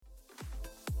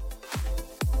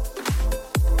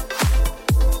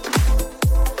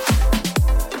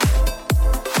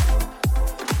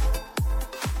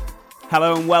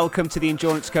Hello and welcome to the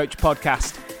Endurance Coach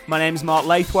podcast. My name's Mark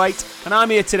Laithwaite and I'm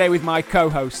here today with my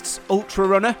co-hosts, ultra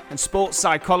runner and sports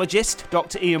psychologist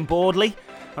Dr. Ian Boardley,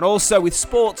 and also with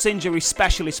sports injury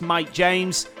specialist Mike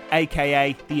James,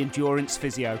 aka the Endurance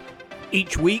Physio.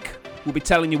 Each week we'll be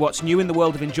telling you what's new in the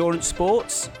world of endurance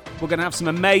sports. We're going to have some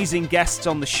amazing guests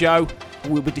on the show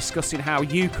and we'll be discussing how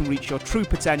you can reach your true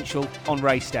potential on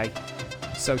race day.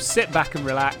 So sit back and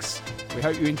relax. We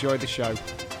hope you enjoy the show.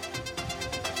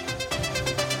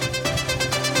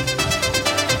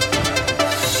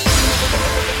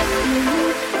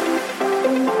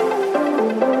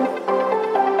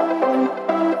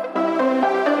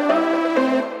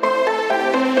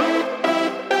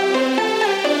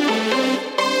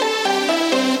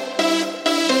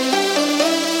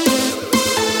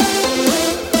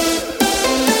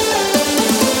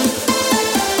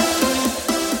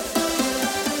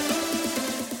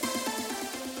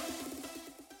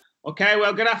 Okay,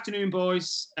 well, good afternoon,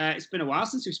 boys. It's been a while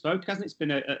since we spoke, hasn't it? It's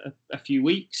been a few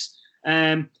weeks.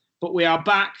 But we are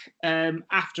back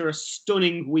after a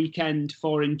stunning weekend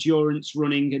for endurance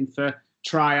running and for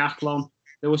triathlon.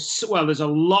 There's a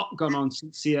lot gone on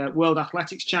since the World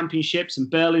Athletics Championships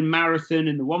and Berlin Marathon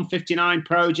and the 159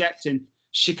 Project and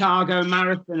Chicago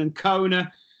Marathon and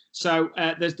Kona. So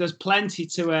there's plenty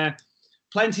to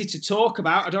talk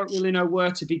about. I don't really know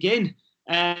where to begin.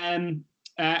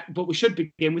 But we should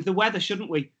begin with the weather,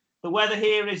 shouldn't we? The weather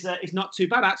here is not too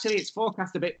bad. Actually, it's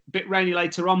forecast a bit rainy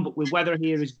later on, but the weather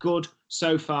here is good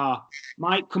so far.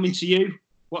 Mike, coming to you.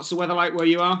 What's the weather like where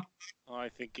you are? I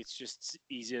think it's just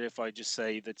easier if I just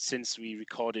say that since we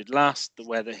recorded last, the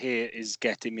weather here is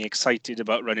getting me excited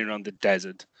about running around the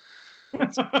desert.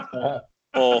 It's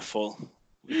awful.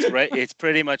 It's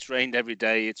pretty much rained every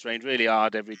day. It's rained really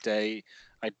hard every day.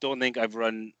 I don't think I've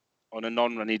run on a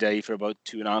non-runny day for about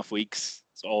 2.5 weeks.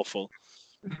 It's awful.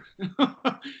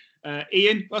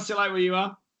 Ian, what's it like where you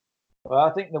are? Well, I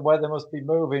think the weather must be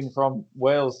moving from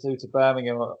Wales through to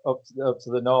Birmingham up to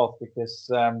the north because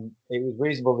it was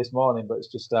reasonable this morning, but it's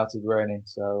just started raining.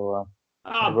 So,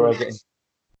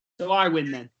 So I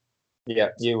win then. Yeah,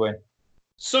 you win.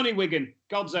 Sunny Wigan,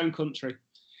 God's own country.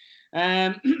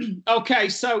 Okay,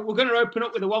 so we're going to open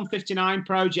up with the 159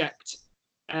 Project.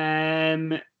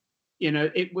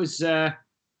 It was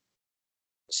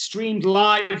streamed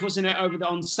live, wasn't it,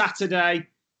 on Saturday,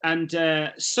 and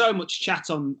so much chat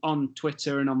on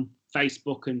Twitter and on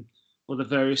Facebook and other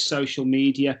various social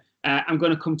media. I'm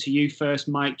going to come to you first,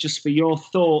 Mike, just for your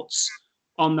thoughts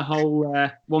on the whole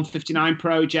 159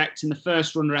 Project and the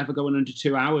first runner ever going under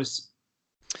 2 hours.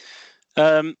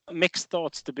 Mixed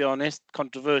thoughts, to be honest.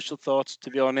 Controversial thoughts, to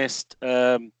be honest.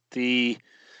 The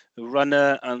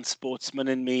runner and sportsman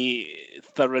in me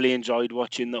thoroughly enjoyed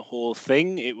watching the whole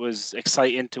thing. It was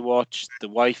exciting to watch. The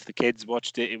wife, the kids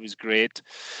watched it. It was great.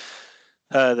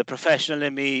 The professional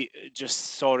in me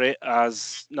just saw it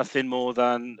as nothing more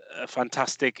than a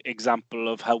fantastic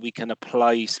example of how we can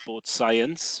apply sports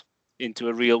science into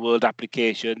a real world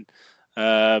application.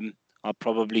 I'll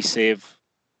probably save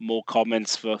more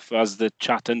comments for as the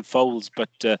chat unfolds, but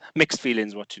mixed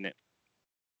feelings watching it.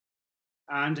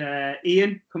 And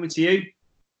Ian, coming to you.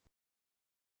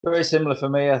 Very similar for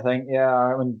me, I think. Yeah,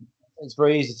 I mean, it's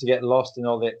very easy to get lost in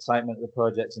all the excitement of the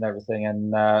project and everything.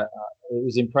 And it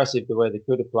was impressive the way they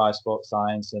could apply sports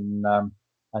science and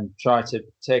try to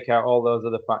take out all those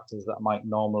other factors that might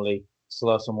normally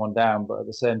slow someone down. But at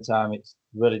the same time, it's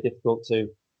really difficult to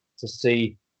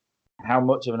see how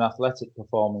much of an athletic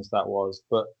performance that was.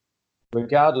 But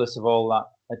regardless of all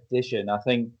that addition, I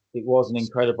think it was an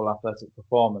incredible athletic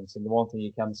performance. And the one thing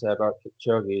you can say about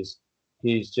Kipchoge is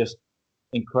he's just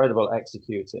incredible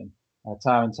executing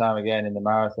time and time again in the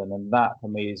marathon. And that, for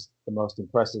me, is the most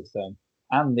impressive thing.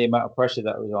 And the amount of pressure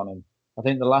that was on him. I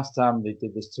think the last time they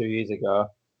did this 2 years ago,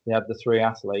 they had the 3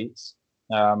 athletes.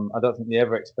 I don't think they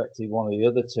ever expected one of the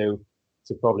other two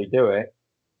to probably do it.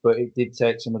 But it did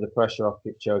take some of the pressure off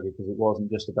Kipchoge because it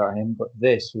wasn't just about him. But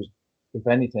this was, if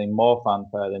anything, more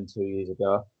fanfare than 2 years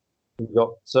ago. He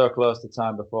got so close the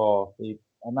time before. The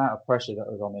amount of pressure that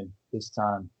was on him this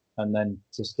time, and then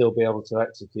to still be able to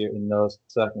execute in those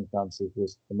circumstances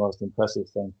was the most impressive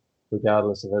thing,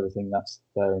 regardless of everything that's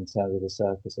there in terms of the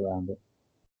surface around it.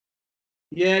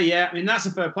 Yeah. I mean, that's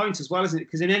a fair point as well, isn't it?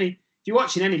 Because if you're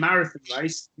watching any marathon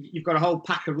race, you've got a whole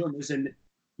pack of runners and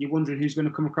you're wondering who's going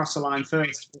to come across the line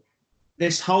first.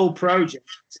 This whole project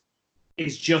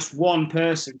is just one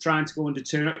person trying to go under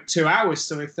 2 hours.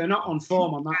 So if they're not on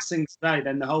form on that single day,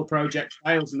 then the whole project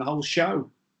fails and the whole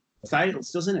show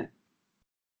fails, doesn't it?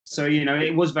 So,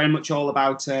 it was very much all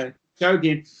about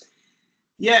Kipchoge.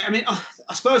 Yeah, I mean,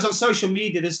 I suppose on social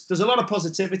media there's a lot of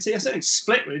positivity. I think it's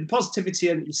split really. The positivity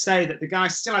that you say that the guy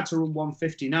still had to run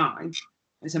 1:59.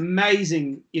 It's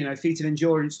amazing, feat of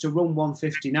endurance to run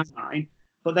 1:59.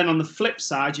 But then on the flip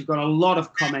side, you've got a lot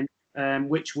of comments,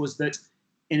 which was that,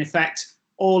 in effect,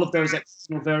 all of those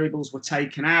external variables were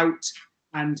taken out,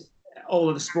 and all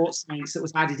of the sports science that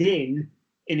was added in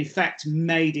effect,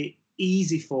 made it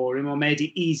easy for him, or made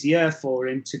it easier for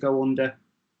him to go under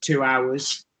 2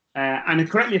 hours. And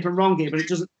correct me if I'm wrong here, but it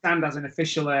doesn't stand as an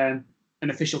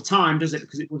official time, does it?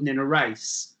 Because it wasn't in a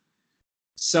race.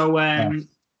 So, and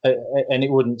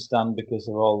it wouldn't stand because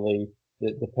of all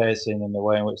the pacing and the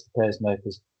way in which the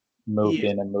pacemakers moved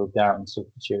in and moved out and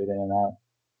substituted in and out.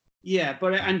 Yeah,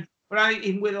 but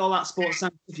even with all that sports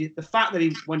science, the fact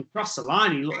that when he crossed the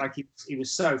line, he looked like he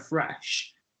was so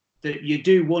fresh that you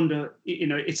do wonder.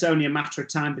 It's only a matter of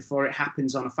time before it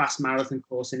happens on a fast marathon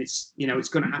course, and it's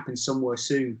going to happen somewhere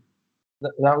soon.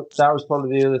 That was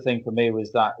probably the other thing for me,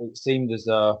 was that it seemed as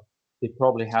though they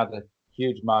probably had a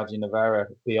huge margin of error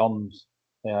beyond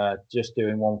just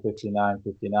doing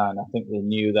 1:59.59. I think they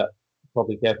knew that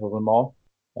probably capable of more.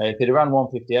 If they'd ran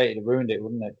 1:58, it'd have ruined it,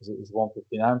 wouldn't it? Because it was a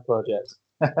 1:59 project.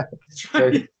 So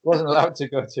it wasn't allowed to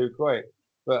go too quick.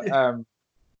 But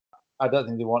I don't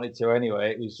think they wanted to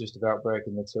anyway. It was just about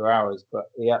breaking the 2 hours. But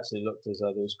he actually looked as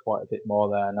though there was quite a bit more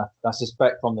there. And I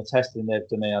suspect from the testing they've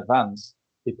done in advance,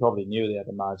 they probably knew they had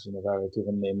a margin of error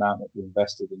given the amount that they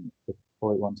invested in it. They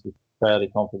probably want to be fairly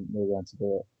confident they were going to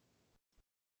do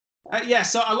it.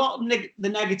 So a lot of the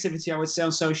negativity, I would say,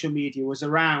 on social media was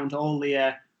around all the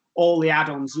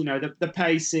add-ons, the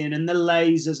pacing and the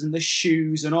lasers and the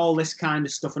shoes and all this kind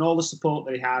of stuff and all the support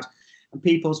that he had, and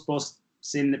people supposed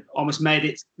to almost made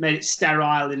it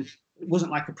sterile, and it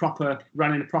wasn't like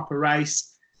running a proper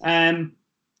race. And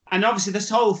obviously this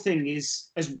whole thing is,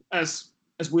 as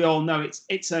we all know,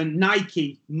 it's a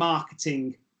Nike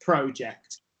marketing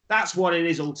project. That's what it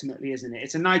is ultimately, isn't it?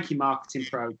 It's a Nike marketing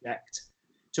project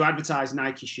to advertise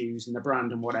Nike shoes and the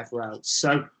brand and whatever else.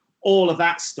 So all of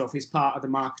that stuff is part of the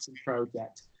marketing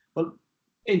project. But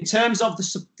in terms of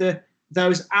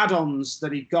those add-ons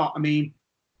that he got, I mean,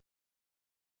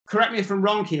 correct me if I'm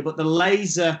wrong here, but the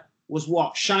laser was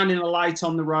shining a light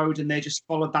on the road, and they just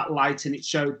followed that light and it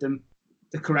showed them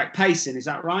the correct pacing. Is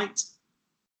that right?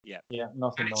 Yeah,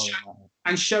 nothing more than that.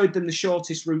 And showed them the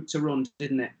shortest route to run,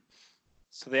 didn't it?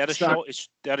 So they had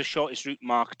a shortest route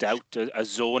marked out,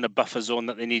 a buffer zone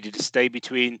that they needed to stay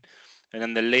between, and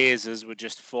then the lasers were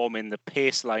just forming the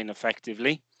pace line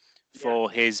effectively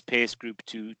for his pace group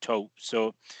to tow.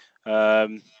 So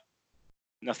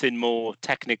nothing more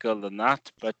technical than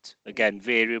that, but again,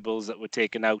 variables that were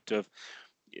taken out of.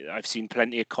 I've seen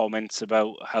plenty of comments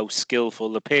about how skillful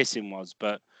the pacing was,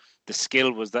 but the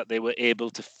skill was that they were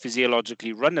able to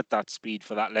physiologically run at that speed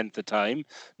for that length of time,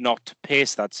 not to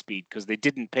pace that speed, because they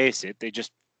didn't pace it. They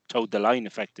just towed the line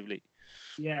effectively.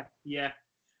 Yeah.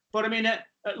 But I mean, at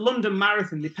London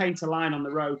Marathon, they paint a line on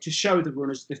the road to show the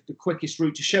runners the quickest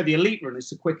route, to show the elite runners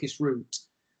the quickest route.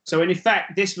 So in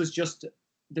effect, this was just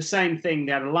the same thing.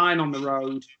 They had a line on the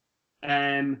road,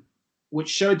 which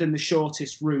showed them the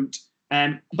shortest route.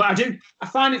 But I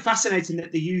find it fascinating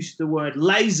that they used the word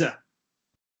laser.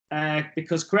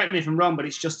 Because correct me if I'm wrong, but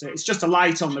it's just a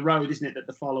light on the road, isn't it, that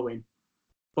they're following?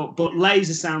 But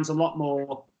laser sounds a lot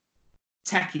more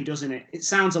techie, doesn't it? It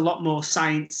sounds a lot more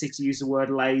sciencey to use the word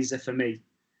laser for me.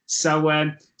 So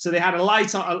they had a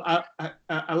light on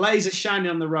a laser shining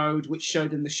on the road, which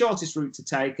showed them the shortest route to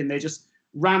take, and they just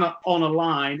ran on a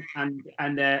line,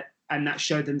 and that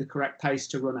showed them the correct pace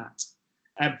to run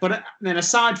at. But then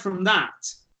aside from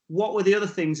that, what were the other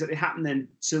things that happened then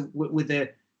with the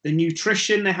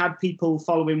nutrition? They had people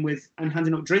following with and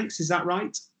handing out drinks. Is that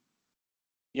right?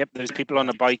 Yep, there's people on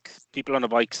a bike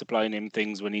supplying him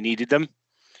things when he needed them.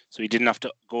 So he didn't have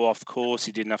to go off course.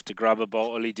 He didn't have to grab a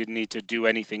bottle. He didn't need to do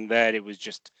anything there. It was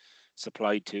just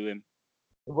supplied to him.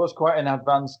 It was quite an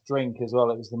advanced drink as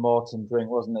well. It was the Morton drink,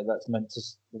 wasn't it? That's meant to.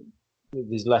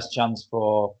 There's less chance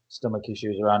for stomach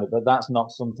issues around it, but that's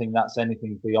not something that's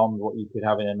anything beyond what you could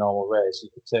have in a normal race. You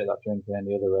could take that drink in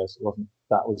any other race.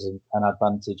 That was an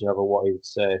advantage over what he would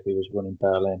say if he was running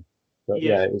Berlin. But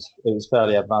yeah, it was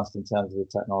fairly advanced in terms of the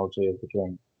technology of the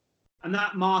drink. And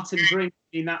that Martin drink,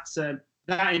 I mean,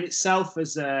 that in itself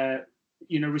has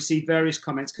received various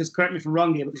comments. Because correct me if I'm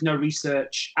wrong here, but there's no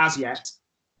research as yet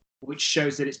which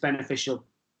shows that it's beneficial.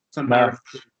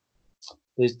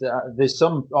 There's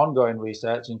some ongoing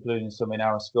research, including some in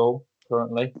our school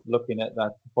currently, looking at the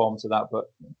performance of that, but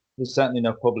there's certainly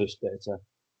no published data.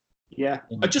 Yeah,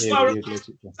 I just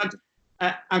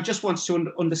wanted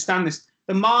to understand this.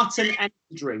 The Martin energy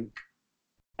drink,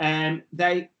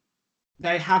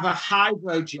 they have a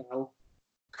hydrogel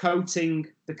coating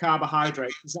the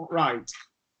carbohydrate. Is that right?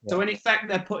 Yeah. So in effect,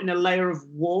 they're putting a layer of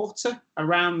water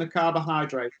around the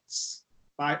carbohydrates.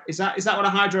 Right? Is that what a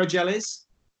hydrogel is?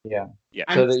 Yeah. Yeah.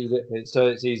 So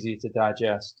it's easy to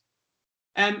digest.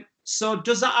 So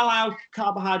does that allow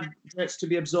carbohydrates to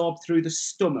be absorbed through the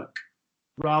stomach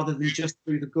rather than just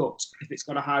through the gut if it's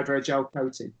got a hydrogel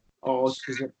coating, or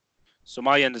does it? So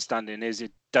my understanding is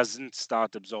it doesn't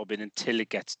start absorbing until it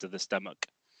gets to the stomach.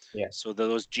 Yeah. So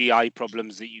those GI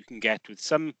problems that you can get with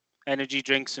some energy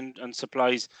drinks and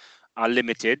supplies are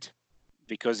limited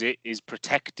because it is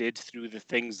protected through the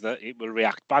things that it will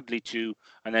react badly to,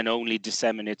 and then only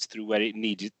disseminates through where it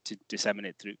needed to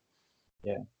disseminate through.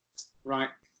 Yeah. Right.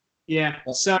 Yeah.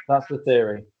 That's the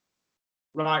theory.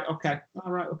 Right. Okay.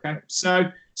 All right. Okay.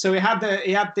 So he had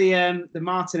the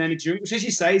Martin energy drink, which, as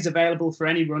you say, is available for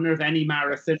any runner of any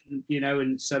marathon.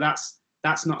 And so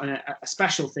that's not a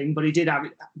special thing. But he did have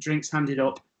drinks handed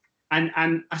up,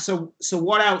 and so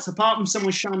what else apart from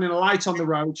someone shining a light on the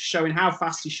road, showing how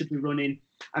fast he should be running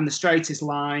and the straightest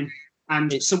line,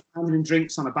 and someone handing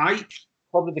drinks on a bike?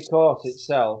 Probably the course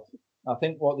itself. I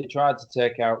think what they tried to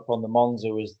take out from the Monza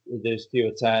was there's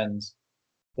fewer turns.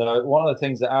 So one of the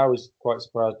things that I was quite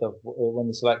surprised of when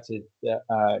they selected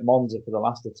Monza for the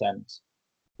last attempt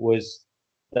was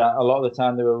that a lot of the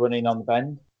time they were running on the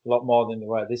bend, a lot more than they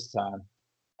were this time.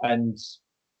 And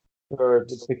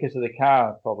because of the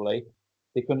car, probably,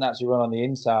 they couldn't actually run on the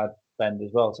inside bend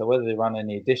as well. So whether they ran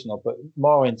any additional, but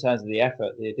more in terms of the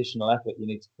additional effort you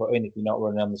need to put in if you're not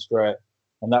running on the straight.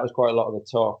 And that was quite a lot of the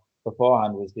talk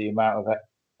beforehand, was the amount of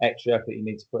extra effort you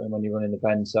need to put in when you're running the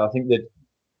bend. So I think that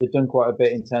they've done quite a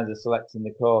bit in terms of selecting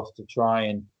the course to try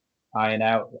and iron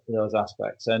out those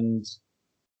aspects. And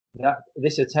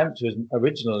this attempt was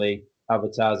originally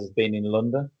advertised as being in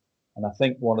London. And I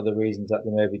think one of the reasons that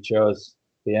they maybe chose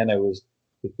Vienna was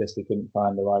because they couldn't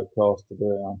find the right course to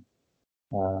do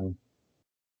it on.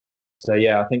 So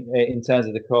yeah, I think in terms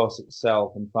of the course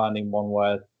itself and finding one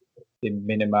where they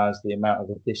minimise the amount of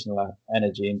additional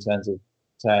energy in terms of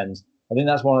turns, I think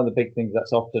that's one of the big things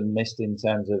that's often missed in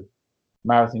terms of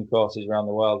marathon courses around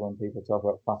the world. When people talk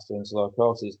about faster and slower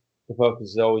courses, the focus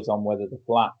is always on whether they're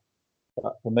flat.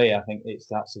 But for me, I think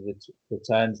it's actually the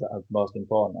turns that are most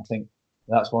important. I think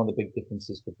that's one of the big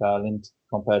differences for Berlin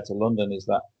compared to London, is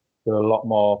that there are a lot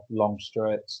more long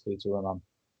straights to run on.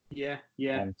 Yeah.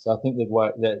 So I think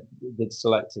they'd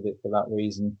selected it for that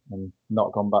reason and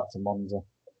not gone back to Monza. Of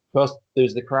course,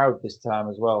 there's the crowd this time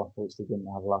as well, which they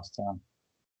didn't have last time.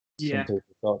 Yeah. Some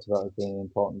people talked about it being an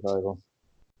important variable.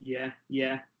 Yeah.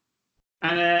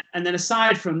 And then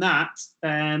aside from that,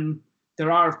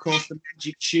 there are, of course, the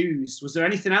magic shoes. Was there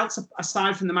anything else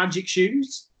aside from the magic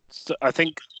shoes? So I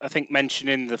think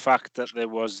mentioning the fact that there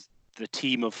was the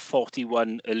team of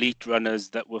 41 elite runners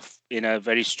that were in a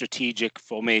very strategic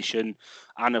formation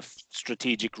and a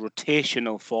strategic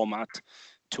rotational format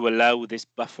to allow this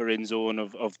buffering zone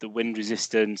of the wind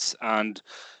resistance and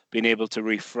being able to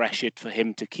refresh it for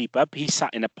him to keep up. He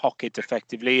sat in a pocket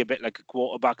effectively, a bit like a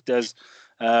quarterback does.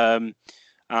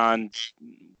 And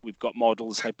we've got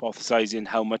models hypothesizing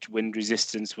how much wind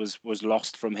resistance was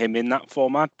lost from him in that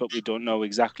format, but we don't know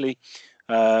exactly.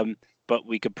 But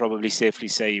we could probably safely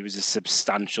say it was a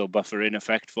substantial buffering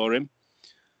effect for him.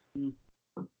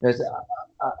 Yes,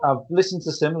 I've listened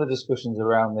to similar discussions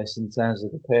around this in terms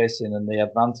of the pacing and the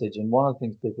advantage. And one of the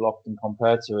things people often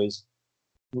compare to is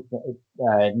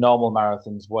normal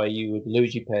marathons where you would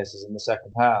lose your paces in the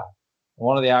second half. And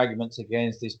one of the arguments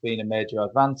against this being a major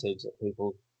advantage that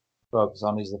people focus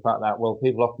on is the fact that, well,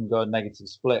 people often go negative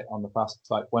split on the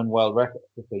fastest, like when world records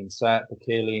have been set.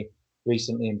 Keely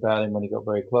recently in Berlin, when he got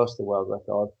very close to the world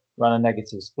record, ran a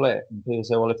negative split. And people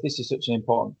say, well, if this is such an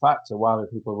important factor, why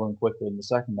would people run quicker in the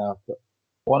second half? But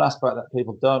one aspect that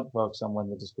people don't focus on when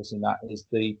they're discussing that is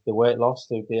the weight loss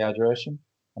through dehydration.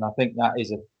 And I think that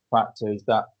is a factor, is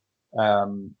that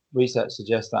research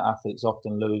suggests that athletes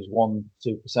often lose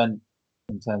 1-2%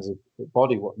 in terms of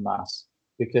body mass,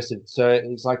 because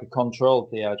it's like a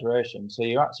controlled dehydration. So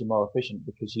you're actually more efficient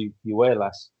because you weigh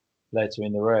less later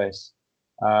in the race.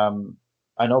 And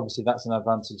obviously that's an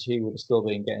advantage he would have still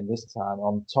been getting this time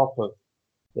on top of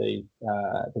the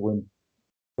wind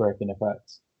breaking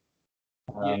effect.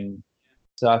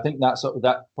 So I think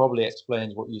that probably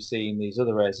explains what you see in these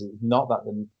other races. Not that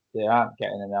they aren't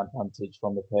getting an advantage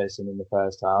from the pacing in the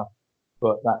first half,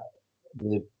 but that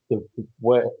the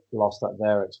weight loss that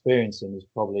they're experiencing is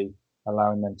probably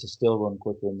allowing them to still run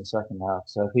quicker in the second half.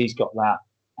 So if he's got that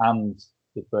and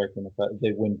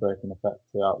the wind breaking effect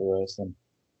throughout the race, then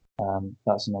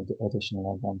that's an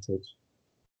additional advantage.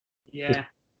 Yeah.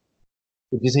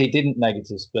 because he didn't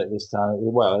negative split this time.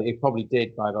 Well, he probably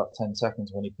did by about 10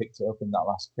 seconds when he picked it up in that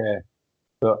last K.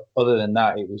 But other than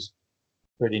that, it was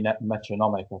pretty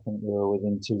metronomic. I think we were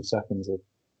within 2 seconds of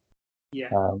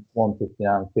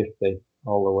 1:59.50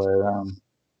 all the way around.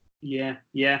 Yeah,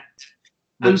 yeah.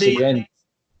 Which again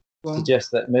suggests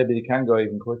that maybe they can go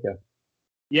even quicker.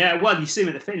 Yeah, well, you see him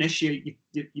at the finish.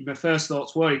 My first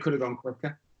thoughts were he could have gone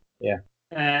quicker. Yeah.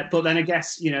 But then I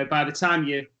guess, by the time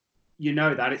you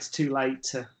know that, it's too late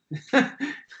to.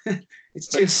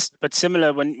 But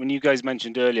similar when you guys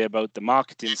mentioned earlier about the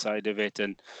marketing side of it,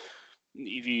 and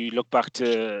if you look back to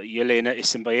Yelena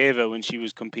Isinbayeva when she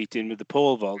was competing with the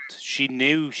pole vault, she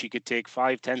knew she could take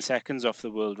 5-10 seconds off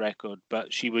the world record,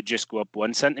 but she would just go up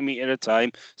 1 centimeter at a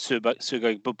time.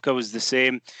 Sergei Bubka was the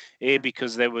same,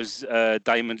 because there was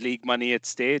Diamond League money at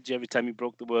stake every time you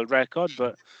broke the world record.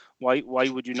 But why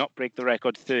would you not break the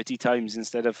record 30 times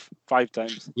instead of 5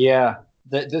 times? Yeah,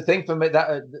 the thing for me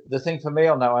the thing for me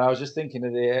on that one, I was just thinking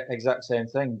of the exact same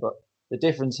thing, but the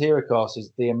difference here, of course,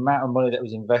 is the amount of money that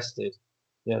was invested.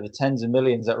 The tens of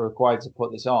millions that were required to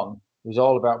put this on was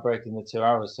all about breaking the 2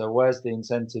 hours. So where's the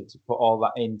incentive to put all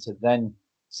that in to then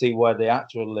see where the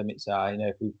actual limits are?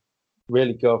 If we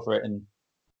really go for it and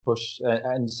push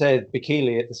and say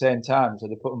Bikili at the same time, so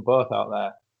they put them both out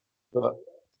there. But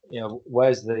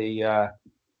where's the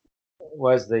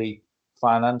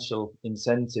financial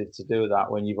incentive to do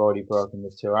that when you've already broken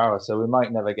the 2 hours? So we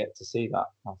might never get to see that,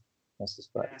 I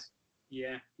suspect.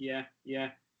 Yeah.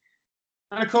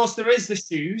 And of course, there is the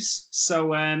shoes.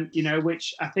 So,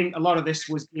 which I think a lot of this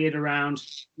was geared around.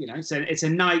 It's a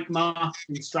Nike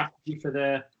marketing strategy for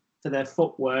their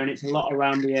footwear, and it's a lot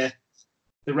around the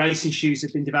racing shoes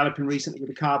they've been developing recently with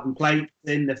the carbon plate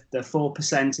in the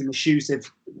 4%, and the shoes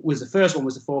the first one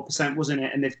was the 4%, wasn't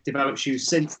it? And they've developed shoes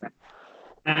since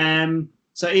then.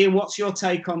 So, Ian, what's your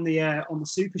take on the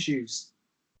super shoes?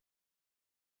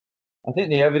 I think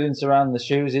the evidence around the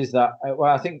shoes is that,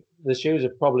 I think the shoes are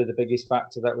probably the biggest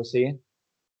factor that we're seeing.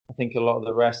 I think a lot of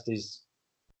the rest is,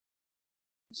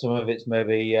 some of it's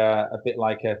maybe a bit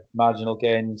like a marginal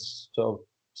gains, sort of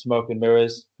smoke and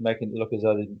mirrors, making it look as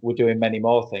though we're doing many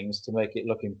more things to make it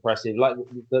look impressive. Like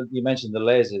you mentioned, the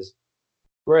lasers,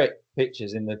 great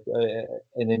pictures in the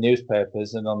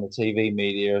newspapers and on the TV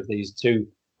media of these two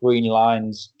green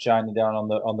lines shining down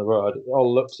on the road. It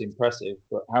all looks impressive,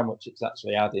 but how much it's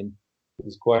actually adding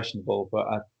is questionable. But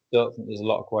I don't think there's a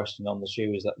lot of question on the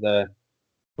shoes that they're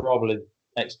probably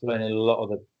explaining a lot of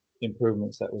the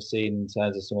improvements that we're seeing in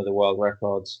terms of some of the world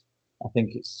records. I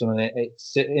think it's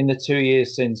in the 2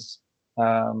 years since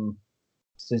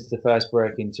the first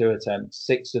breaking 2 attempt,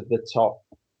 6 of the top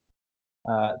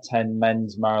 10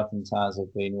 men's marathon times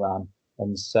have been run,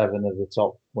 and 7 of the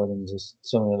top women's,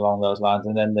 something along those lines.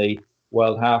 And then the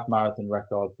world half marathon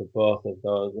record for both of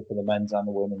those, for the men's and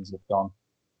the women's, have gone.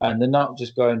 And they're not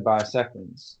just going by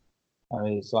seconds. I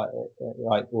mean, it's like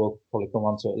we'll probably come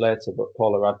on to it later, but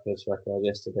Paula Radcliffe's record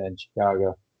yesterday in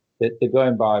Chicago, they're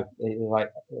going by, it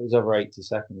was over 80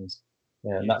 seconds.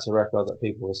 Yeah, and that's a record that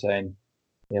people were saying,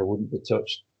 wouldn't be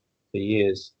touched for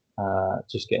years,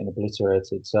 just getting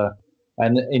obliterated. So,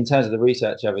 and in terms of the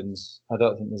research evidence, I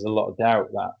don't think there's a lot of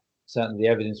doubt that certainly the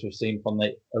evidence we've seen from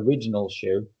the original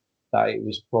shoe, that it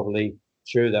was probably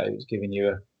true that it was giving you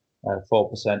a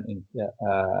 4%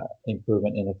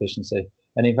 improvement in efficiency.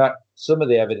 And in fact, some of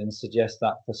the evidence suggests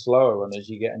that for slower runners,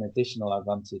 you get an additional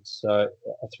advantage. So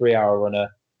a 3-hour runner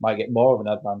might get more of an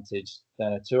advantage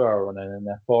than a 2-hour runner, and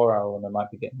a 4-hour runner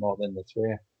might be getting more than the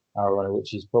 3-hour runner,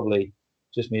 which is probably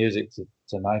just music to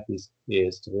Nike's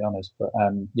ears, to be honest. But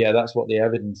that's what the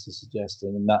evidence is suggesting,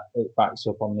 and that it backs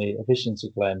up on the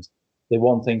efficiency claims. The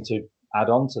one thing to add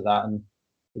on to that, and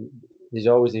there's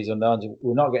always these unknowns,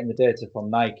 we're not getting the data from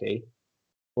Nike,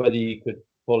 whether you could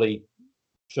fully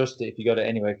trust it if you got it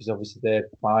anyway, because obviously they're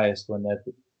biased when they're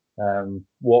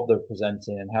what they're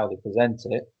presenting and how they present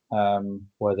it,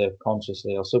 whether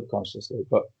consciously or subconsciously.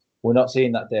 But we're not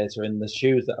seeing that data, and the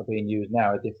shoes that are being used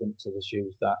now are different to the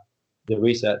shoes that the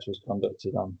research was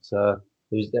conducted on. So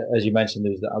there's, as you mentioned,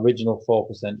 there's the original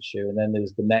 4% shoe, and then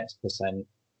there's the next percent.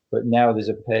 But now there's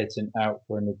a patent out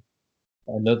for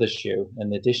another shoe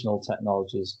and additional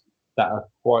technologies that are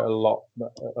quite a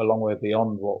long way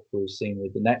beyond what we've seen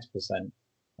with the next percent.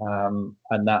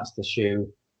 And that's the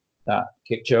shoe that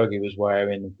Kipchoge was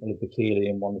wearing, Bikili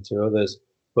and 1 or 2 others.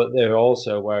 But they're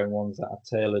also wearing ones that are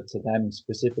tailored to them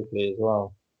specifically as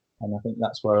well. And I think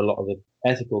that's where a lot of the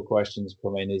ethical questions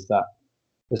come in, is that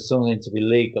there's something to be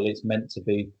legal, it's meant to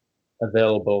be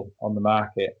available on the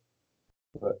market.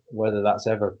 But whether that's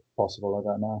ever possible, I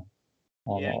don't know.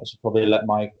 I should probably let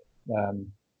Mike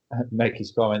make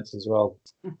his comments as well.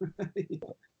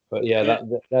 But yeah,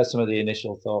 that's some of the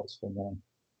initial thoughts from them.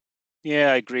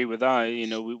 Yeah, I agree with that. You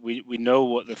know, we know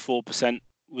what the 4%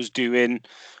 was doing,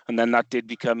 and then that did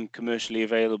become commercially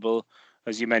available,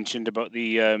 as you mentioned about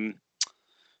the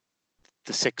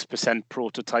 6%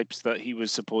 prototypes that he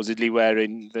was supposedly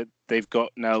wearing. That they've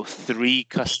got now 3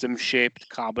 custom shaped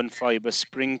carbon fiber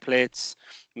spring plates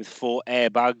with 4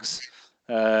 airbags,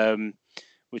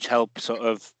 which help sort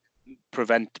of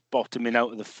prevent bottoming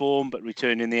out of the foam, but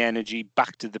returning the energy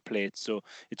back to the plate. So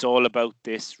it's all about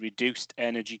this reduced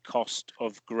energy cost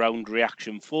of ground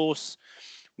reaction force,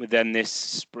 with then this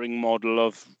spring model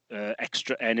of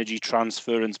extra energy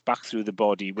transference back through the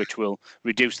body, which will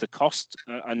reduce the cost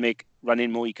and make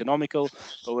running more economical,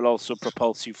 but will also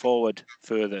propulse you forward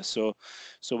further. So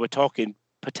we're talking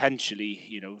potentially,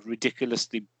 you know,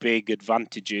 ridiculously big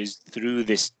advantages through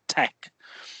this tech,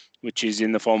 which is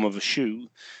in the form of a shoe,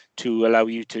 to allow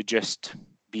you to just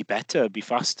be better, be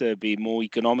faster, be more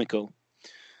economical.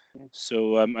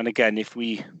 So, and again, if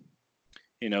we,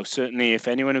 you know, certainly if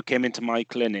anyone who came into my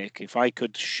clinic, if I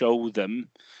could show them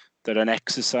that an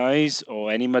exercise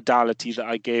or any modality that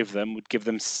I gave them would give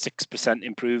them 6%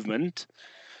 improvement,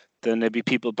 then there'd be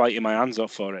people biting my hands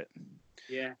off for it.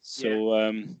 Yeah.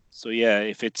 So yeah,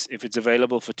 if it's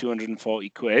available for 240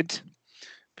 quid,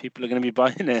 people are going to be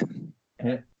buying it.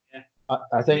 Yeah.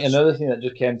 I think another thing that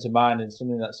just came to mind, and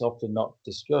something that's often not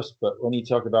discussed, but when you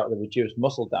talk about the reduced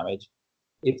muscle damage,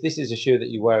 if this is a shoe that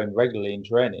you're wearing regularly in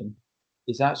training,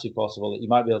 it's actually possible that you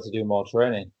might be able to do more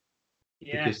training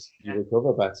because you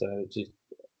recover better, which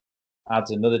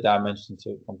adds another dimension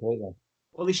to it completely.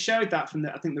 Well, they showed that from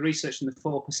I think the research from the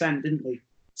 4%, didn't they?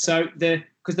 So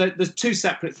because there's 2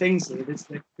 separate things here. There's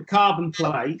the carbon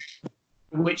plate,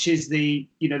 which is the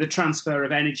transfer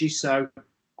of energy. So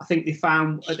I think they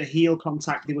found at the heel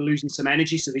contact they were losing some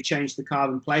energy, so they changed the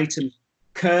carbon plate and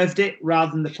curved it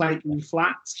rather than the plate being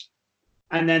flat.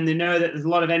 And then they know that there's a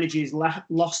lot of energy is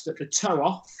lost at the toe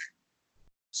off.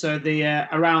 So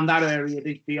around that area,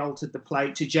 they altered the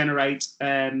plate to generate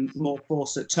more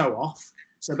force at toe off.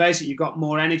 So basically, you got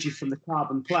more energy from the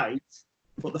carbon plate,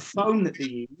 but the foam that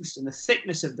they used and the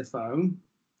thickness of the foam.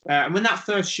 And when that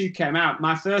first shoe came out,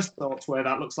 my first thoughts were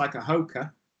that looks like a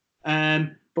Hoka.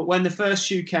 But when the first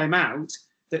shoe came out,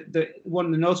 one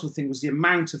of the notable things was the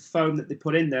amount of foam that they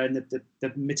put in there and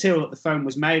the material that the foam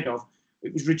was made of.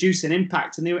 It was reducing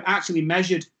impact, and they were actually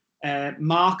measured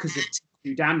markers of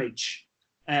tissue damage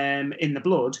in the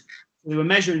blood. So they were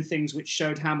measuring things which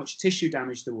showed how much tissue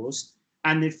damage there was,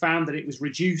 and they found that it was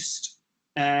reduced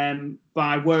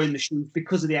by wearing the shoes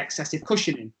because of the excessive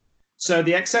cushioning. So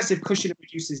the excessive cushioning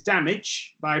reduces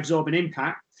damage by absorbing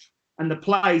impact, and the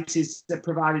plate is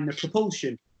providing the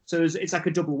propulsion. So it's like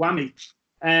a double whammy.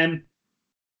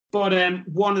 But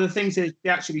one of the things that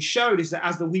they actually showed is that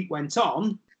as the week went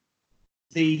on,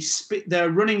 the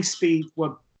running speeds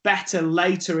were better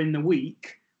later in the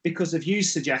week because, as you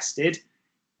suggested,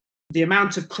 the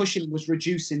amount of cushioning was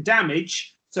reducing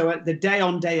damage. So at the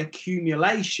day-on-day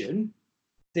accumulation,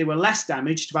 they were less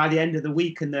damaged by the end of the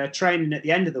week, and their training at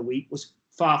the end of the week was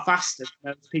far faster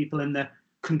than those people in the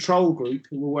control group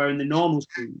who were wearing the normal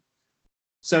shoes.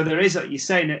 So there is, like you're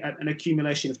saying, an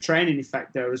accumulation of training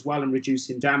effect there as well, and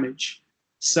reducing damage.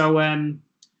 So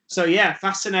yeah,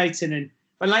 fascinating.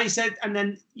 But like you said, and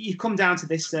then you come down to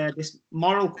this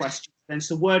moral question. Then,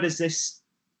 so where does this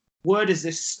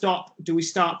stop? Do we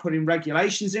start putting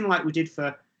regulations in like we did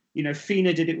for,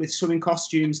 FINA did it with swimming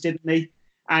costumes, didn't they?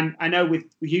 And I know with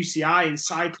UCI and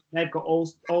cycling, they've got all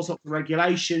sorts of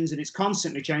regulations, and it's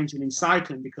constantly changing in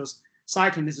cycling because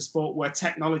cycling is a sport where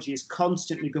technology is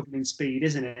constantly governing speed,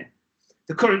 isn't it?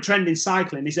 The current trend in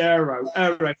cycling is aero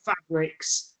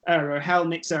fabrics, aero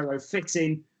helmets, aero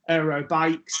fitting, aero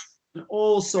bikes, and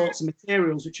all sorts of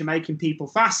materials which are making people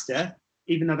faster,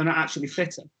 even though they're not actually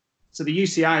fitter. So the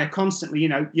UCI are constantly,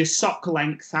 your sock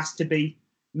length has to be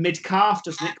mid-calf,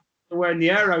 doesn't it? They're wearing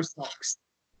the aero socks.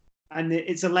 And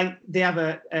it's a length, they have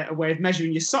a way of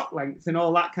measuring your sock length and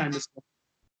all that kind of stuff.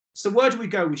 So where do we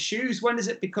go with shoes? When does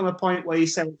it become a point where you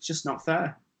say it's just not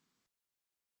fair?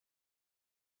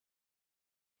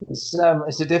 It's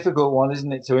a difficult one,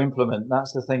 isn't it, to implement?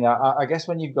 That's the thing. I guess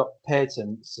when you've got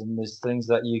patents and there's things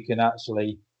that you can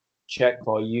actually check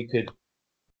for, you could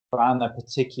find a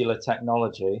particular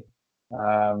technology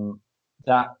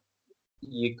that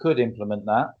you could implement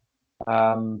that.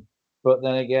 But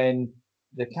then again,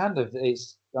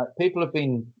 it's like people have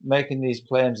been making these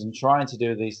claims and trying to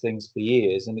do these things for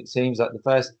years, and it seems like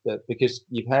because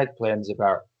you've had claims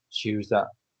about shoes that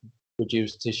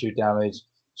reduce tissue damage,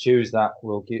 shoes that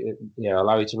will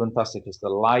allow you to run faster because they're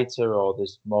lighter or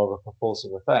there's more of a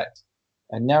propulsive effect,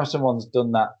 and now someone's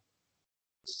done that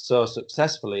so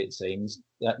successfully, it seems,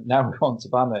 that now we want to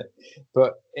ban it.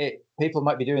 But people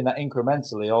might be doing that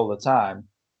incrementally all the time.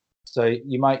 So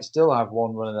you might still have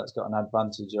one runner that's got an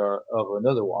advantage over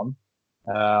another one,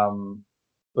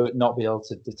 but not be able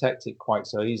to detect it quite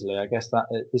so easily. I guess that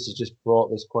this has just brought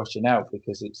this question out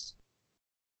because it's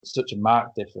such a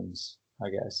marked difference, I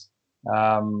guess.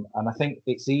 And I think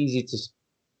it's easy to,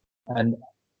 and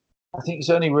I think it's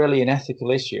only really an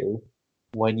ethical issue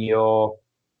when you're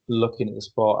looking at the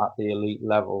sport at the elite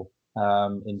level,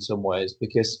 in some ways,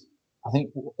 because I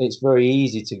think it's very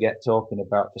easy to get talking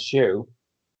about the shoe,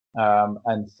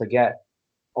 and forget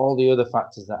all the other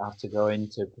factors that have to go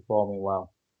into performing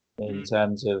well in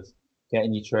terms of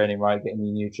getting your training right, getting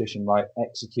your nutrition right,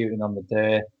 executing on the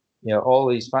day, all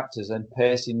these factors, and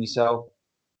pacing yourself.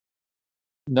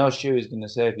 No shoe is going to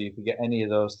save you if you get any of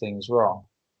those things wrong.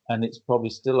 And it's probably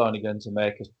still only going to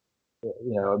make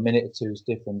a minute or two's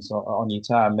difference on your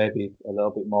time, maybe a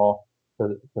little bit more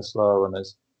for slower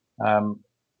runners.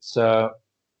 So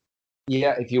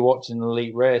yeah, if you're watching an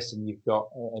elite race and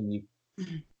you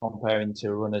comparing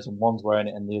two runners and one's wearing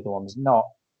it and the other one's not,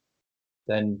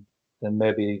 then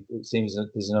maybe it seems that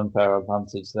there's an unfair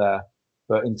advantage there.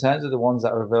 But in terms of the ones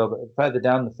that are available further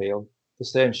down the field, the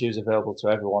same shoes available to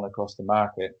everyone across the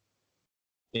market.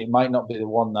 It might not be the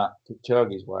one that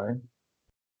Kipchoge's wearing,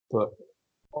 but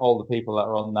all the people that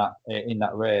are on that in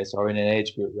that race or in an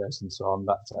age group race and so on,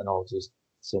 that technology is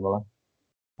similar.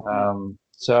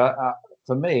 So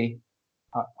for me,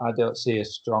 I don't see a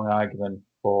strong argument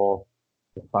for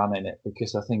banning it,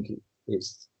 because I think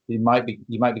you might be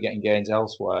getting gains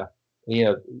elsewhere.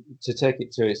 To take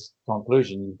it to its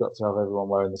conclusion, you've got to have everyone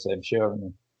wearing the same shoe,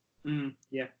 haven't you?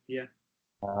 Yeah.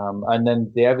 And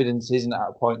then the evidence isn't at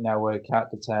a point now where you can't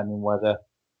determine whether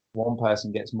one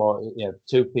person gets more.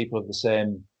 Two people of the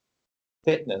same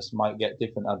fitness might get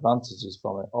different advantages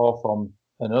from it, or from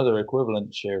another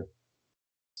equivalent shoe.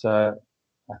 So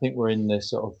I think we're in this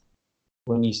sort of,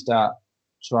 when you start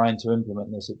trying to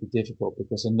implement this, it'd be difficult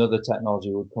because another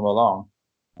technology would come along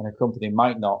and a company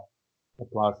might not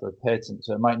apply for a patent.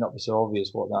 So it might not be so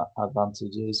obvious what that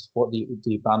advantage is. What do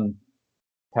you ban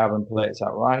carbon plates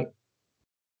outright?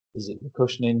 Is it the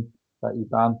cushioning that you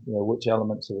ban? Which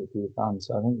elements of it do you ban?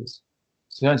 So I think it's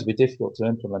going to be difficult to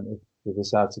implement if we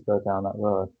decide to go down that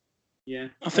road. Yeah,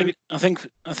 I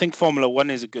think Formula One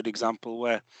is a good example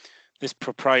where this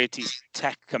proprietary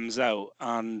tech comes out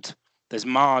and there's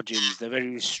margins. They're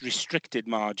very restricted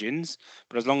margins,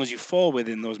 but as long as you fall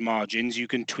within those margins, you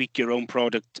can tweak your own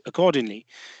product accordingly.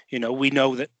 We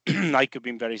know that Nike have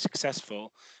been very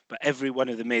successful, but every one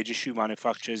of the major shoe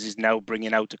manufacturers is now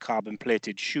bringing out a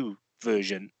carbon-plated shoe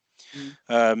version.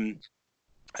 I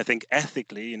think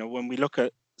ethically, when we look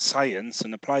at science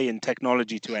and applying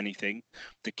technology to anything,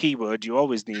 the key word you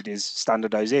always need is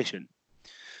standardization.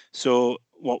 So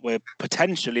what we're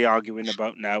potentially arguing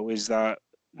about now is that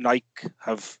Nike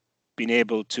have been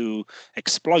able to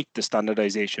exploit the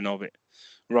standardization of it.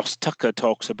 Ross Tucker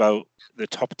talks about the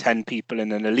top 10 people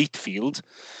in an elite field,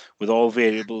 with all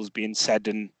variables being said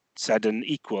and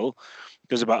equal.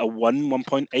 There's about a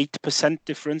 1.8%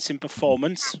 difference in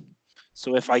performance.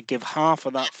 So if I give half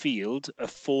of that field a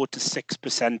 4 to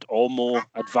 6% or more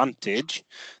advantage,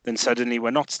 then suddenly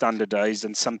we're not standardized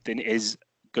and something is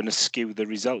going to skew the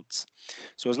results.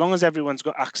 So as long as everyone's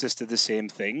got access to the same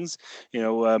things,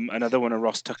 another one of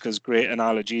Ross Tucker's great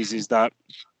analogies is that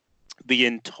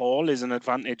being tall is an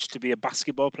advantage to be a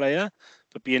basketball player,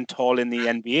 but being tall in the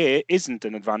NBA isn't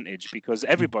an advantage because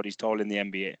everybody's tall in the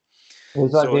NBA.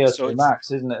 It's like VO2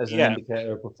 max, isn't it, as an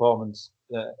indicator of performance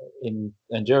in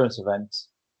endurance events.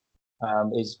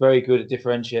 It's very good at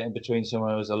differentiating between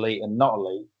someone who's elite and not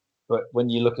elite. But when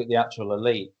you look at the actual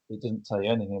elite, it doesn't tell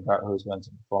you anything about who's going to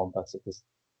perform better, because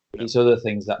it's other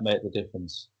things that make the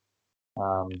difference.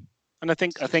 And I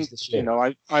think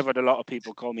I've had a lot of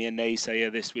people call me a naysayer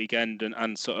this weekend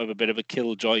and sort of a bit of a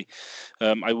killjoy.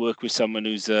 I work with someone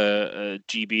who's a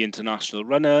GB international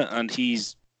runner, and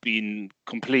he's been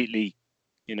completely,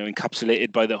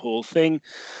 encapsulated by the whole thing.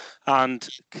 And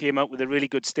came out with a really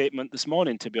good statement this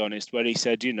morning, to be honest, where he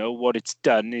said, what it's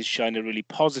done is shine a really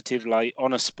positive light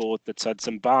on a sport that's had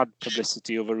some bad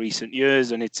publicity over recent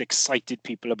years, and it's excited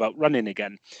people about running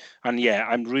again. And yeah,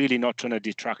 I'm really not trying to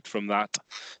detract from that.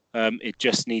 It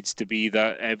just needs to be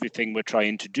that everything we're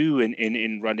trying to do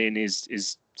in running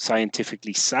is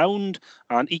scientifically sound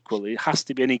and equal. It has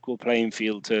to be an equal playing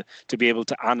field to be able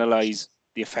to analyze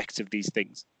the effects of these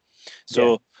things.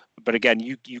 So, but again,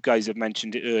 you guys have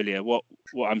mentioned it earlier. What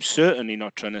I'm certainly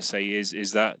not trying to say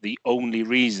is that the only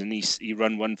reason he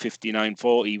run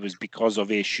 1:59.40 was because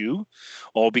of a shoe,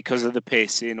 or because of the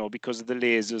pacing, or because of the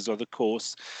lasers or the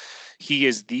course. he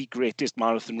is the greatest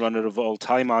marathon runner of all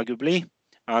time, arguably.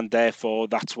 And therefore,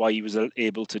 that's why he was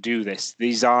able to do this.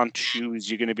 These aren't shoes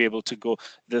you're going to be able to go.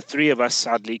 The three of us,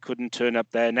 sadly, couldn't turn up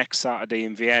there next Saturday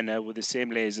in Vienna with the same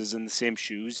lasers and the same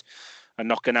shoes and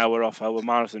knock an hour off our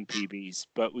marathon PBs.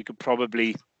 But we could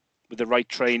probably, with the right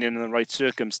training and the right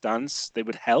circumstance, they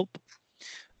would help.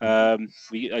 I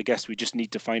guess we just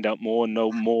need to find out more and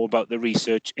know more about the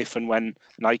research if and when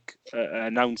Nike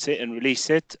announce it and release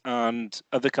it, and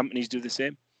other companies do the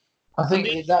same. I think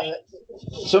that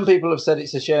some people have said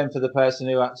it's a shame for the person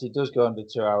who actually does go under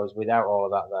 2 hours without all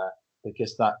of that there,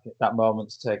 because that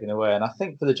moment's taken away. And I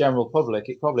think for the general public,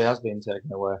 it probably has been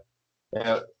taken away.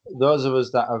 Those of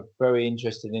us that are very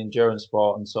interested in endurance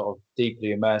sport and sort of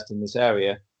deeply immersed in this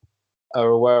area are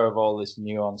aware of all this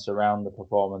nuance around the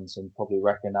performance and probably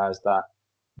recognise that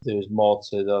there's more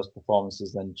to those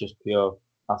performances than just pure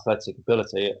athletic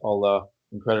ability, although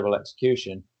incredible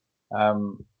execution.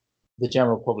 The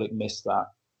general public miss that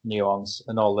nuance,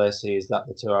 and all they see is that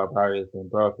the 2 hour barrier has been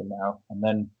broken now. And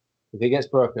then if it gets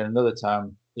broken another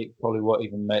time, it probably won't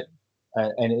even make.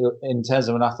 And in terms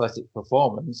of an athletic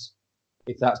performance,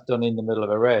 if that's done in the middle of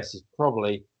a race, it's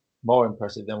probably more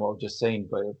impressive than what we've just seen,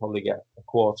 but it'll probably get a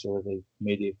quarter of the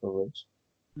media coverage.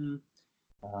 I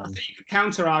think you could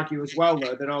counter argue as well,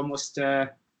 though, that almost,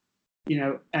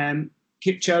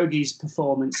 Kipchoge's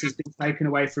performance has been taken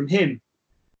away from him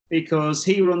because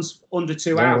he runs under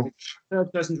 2 hours.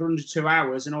 Third person to run under 2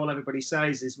 hours, and all everybody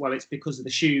says is, well, it's because of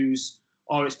the shoes,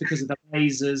 or it's because of the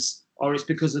lasers, or it's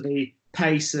because of the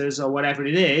pacers, or whatever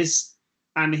it is.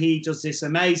 And he does this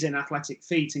amazing athletic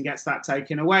feat and gets that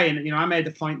taken away. And, I made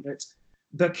the point that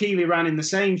Bekele ran in the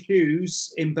same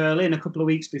shoes in Berlin a couple of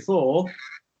weeks before.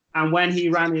 And when he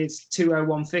ran his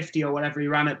 2:01:50 or whatever he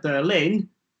ran at Berlin,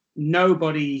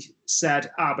 nobody said,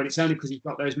 but it's only because he's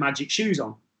got those magic shoes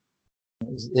on.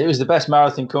 It was the best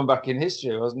marathon comeback in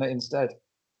history, wasn't it, instead?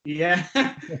 Yeah.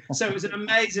 So it was an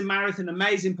amazing marathon,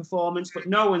 amazing performance. But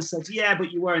no one said, yeah,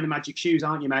 but you're wearing the magic shoes,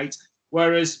 aren't you, mate?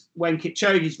 Whereas when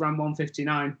Kipchoge's ran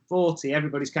 1:59:40,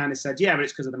 everybody's kind of said, yeah, but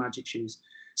it's because of the magic shoes.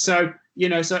 So, you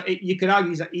could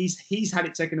argue that he's had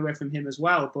it taken away from him as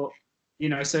well. But,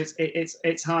 so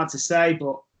it's hard to say.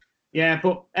 But, yeah,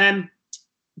 but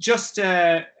just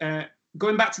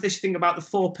going back to this thing about the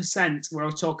 4% where I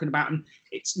was talking about, and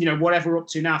it's, whatever we're up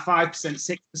to now,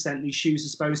 5%, 6%, these shoes are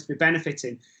supposed to be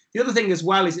benefiting. The other thing as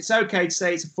well is it's okay to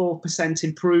say it's a 4%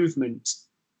 improvement.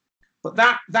 But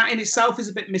that in itself is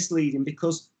a bit misleading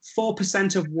because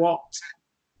 4% of what,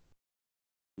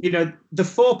 the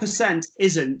 4%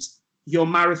 isn't your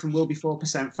marathon will be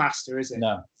 4% faster, is it?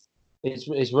 No,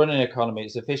 it's running economy,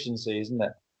 it's efficiency, isn't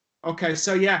it? Okay,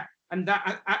 so yeah, and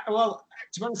that,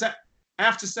 to be honest, I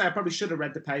have to say I probably should have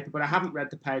read the paper, but I haven't read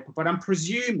the paper. But I'm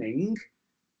presuming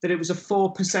that it was a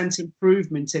 4%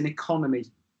 improvement in economy.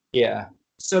 Yeah.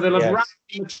 So they'll have ran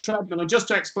on the treadmill, and just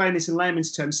to explain this in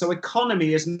layman's terms, so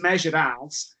economy is measured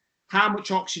as how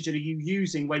much oxygen are you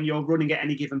using when you're running at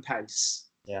any given pace.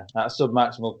 Yeah, at a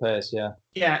submaximal pace. Yeah.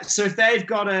 Yeah. So if they've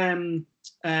got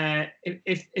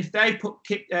if they put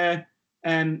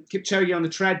Kipchoge on the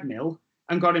treadmill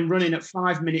and got him running at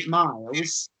 5-minute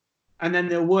miles, and then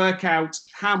they'll work out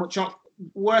how much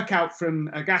from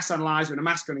a gas analyzer and a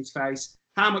mask on his face,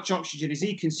 how much oxygen is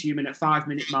he consuming at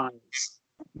 5-minute miles.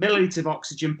 Milliliters of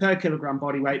oxygen per kilogram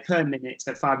body weight per minute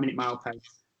at 5-minute mile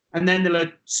pace. And then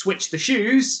they'll switch the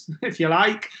shoes, if you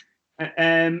like.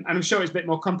 And I'm sure it's a bit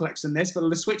more complex than this, but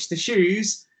they'll switch the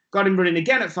shoes, got him running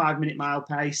again at 5-minute mile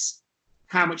pace.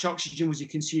 How much oxygen was he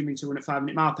consuming to run at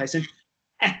 5-minute mile pace? And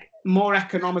more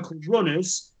economical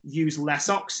runners use less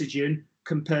oxygen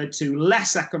compared to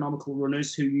less economical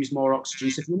runners who use more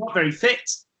oxygen. So if you're not very fit,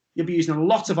 you'll be using a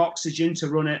lot of oxygen to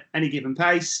run at any given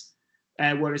pace.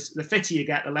 Whereas the fitter you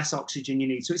get, the less oxygen you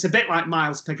need. So it's a bit like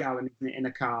miles per gallon, isn't it, in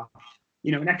a car?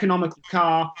 An economical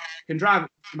car can drive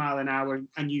at 50 miles an hour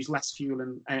and use less fuel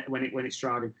when it's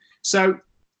driving. So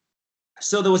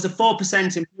there was a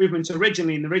 4% improvement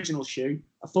originally in the original shoe,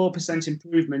 a 4%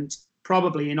 improvement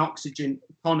probably in oxygen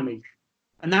economy.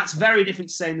 And that's very different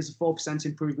to saying there's a 4%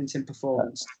 improvement in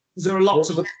performance. There are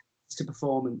lots of other things to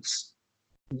performance.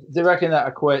 They reckon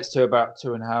that equates to about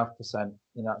 2.5%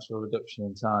 in actual reduction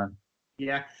in time.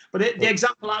 Yeah, but the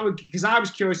example because I was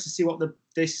curious to see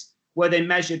where they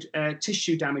measured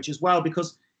tissue damage as well,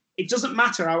 because it doesn't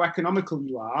matter how economical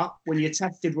you are when you're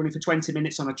tested running for 20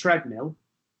 minutes on a treadmill.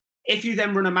 If you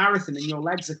then run a marathon and your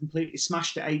legs are completely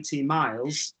smashed at 18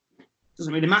 miles, it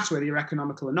doesn't really matter whether you're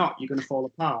economical or not, you're going to fall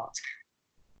apart.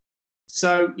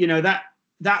 So,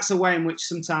 that's a way in which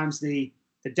sometimes the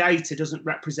data doesn't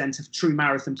represent a true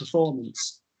marathon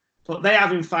performance. But they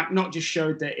have, in fact, not just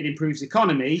showed that it improves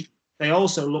economy, they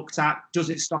also looked at, does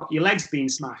it stop your legs being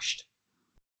smashed?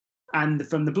 And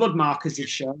from the blood markers, it's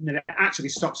shown that it actually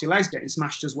stops your legs getting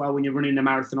smashed as well when you're running a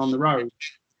marathon on the road.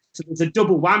 So there's a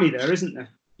double whammy there, isn't there?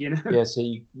 You know? Yeah, so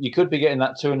you could be getting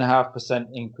that 2.5%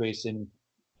 increase in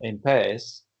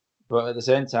pace, but at the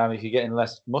same time, if you're getting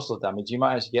less muscle damage, you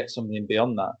might actually get something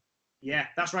beyond that. Yeah,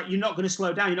 that's right. You're not going to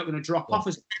slow down. You're not going to drop off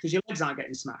because your legs aren't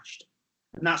getting smashed.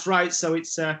 And that's right. So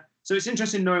it's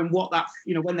interesting knowing what that,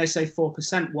 you know, when they say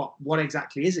 4%, what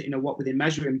exactly is it? You know, what were they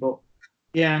measuring? But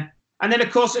yeah. And then, of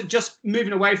course, just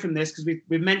moving away from this, because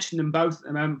we've mentioned them both at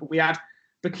the moment, but we had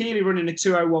Bekele running a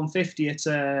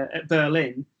 2:01:50 at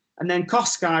Berlin, and then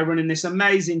Koskai running this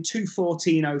amazing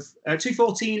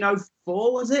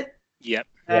 2:14:04, was it? Yep.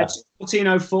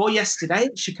 2:14:04 yesterday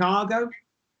at Chicago,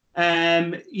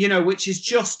 you know, which is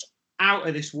just out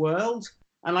of this world.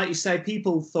 And like you say,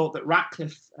 people thought that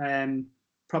Ratcliffe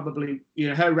probably, you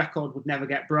know, her record would never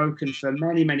get broken for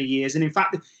many, many years. And in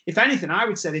fact, if anything, I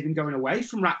would say they've been going away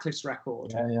from Ratcliffe's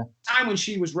record. Yeah. The time when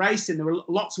she was racing, there were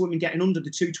lots of women getting under the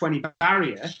 2:20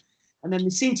 barrier. And then they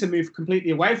seem to move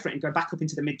completely away from it and go back up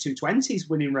into the mid-220s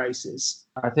winning races.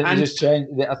 I think they just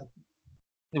changed.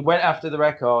 They went after the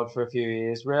record for a few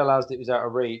years, realised it was out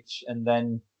of reach, and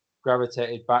then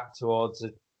gravitated back towards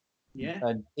an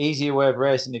easier way of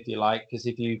racing, if you like. Because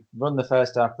if you run the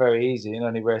first half very easy and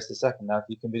only race the second half,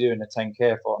 you can be doing a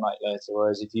 10K a fortnight later.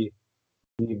 Whereas if you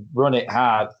run it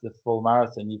hard, the full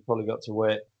marathon, you've probably got to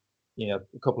wait, you know,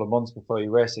 a couple of months before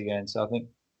you race again. So I think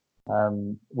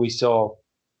we saw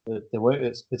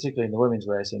particularly in the women's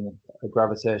racing, a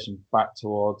gravitation back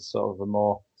towards sort of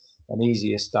an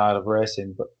easier style of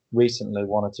racing. But recently,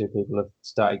 one or two people have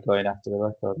started going after the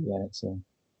record again, it seems.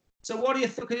 So what do you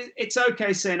think? It's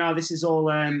okay saying, "Oh, this is all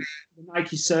the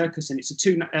Nike circus," and it's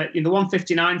the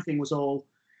 159 thing was all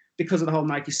because of the whole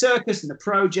Nike circus and the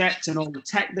project and all the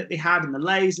tech that they had and the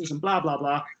lasers and blah blah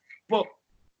blah. But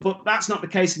that's not the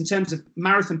case in terms of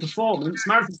marathon performance.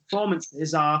 Marathon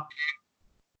performances are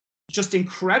just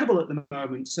incredible at the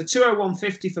moment. So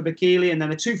 2:01:50 for Bekele and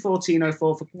then a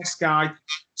 2:14:04 for Koskai.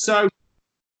 So,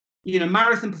 you know,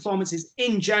 marathon performances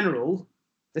in general,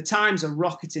 the times are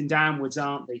rocketing downwards,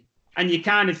 aren't they? And you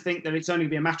kind of think that it's only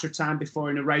going to be a matter of time before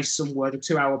in a race somewhere the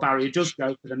 2-hour barrier does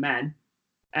go for the men.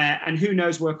 And who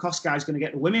knows where Koskai is going to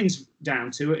get the women's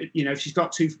down to. You know, she's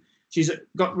got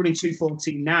running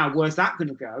 2:14 now. Where's that going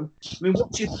to go? I mean,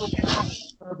 what do you think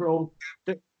overall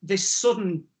this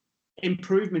sudden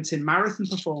improvement in marathon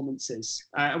performances?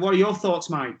 What are your thoughts,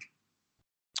 Mike?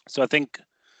 So I think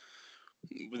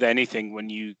with anything, when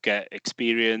you get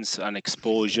experience and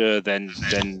exposure, then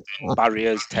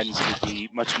barriers tend to be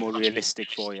much more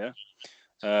realistic for you.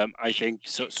 I think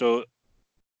so.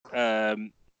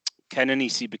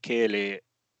 Kenenisa Bekele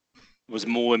was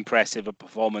more impressive a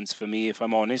performance for me, if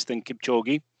I'm honest, than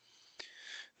Kipchoge.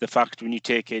 The fact when you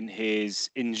take in his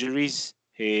injuries,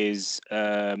 his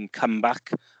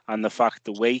comeback, and the fact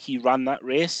the way he ran that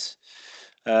race,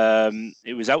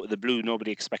 it was out of the blue.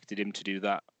 Nobody expected him to do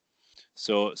that.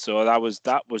 So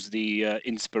that was the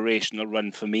inspirational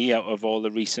run for me out of all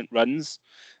the recent runs.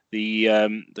 The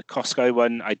Koskai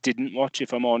one I didn't watch,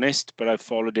 if I'm honest, but I've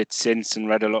followed it since and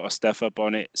read a lot of stuff up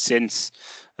on it since.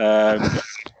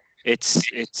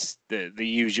 It's the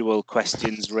usual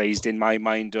questions raised in my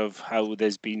mind of how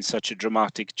there's been such a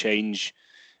dramatic change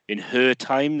in her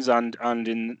times and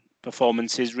in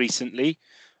performances recently.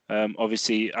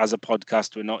 Obviously, as a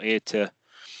podcast, we're not here to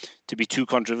be too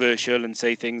controversial and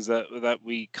say things that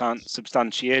we can't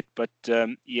substantiate. But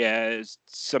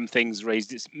some things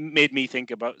raised. It's made me think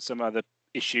about some other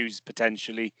issues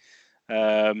potentially,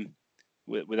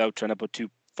 without trying to put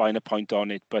too fine a point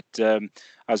on it. But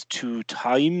as 2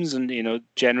 times, and you know,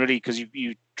 generally, because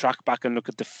you track back and look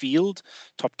at the field,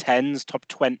 top 10s, top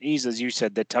 20s, as you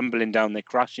said, they're tumbling down, they're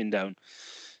crashing down.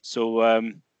 So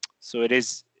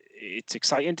it's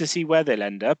exciting to see where they'll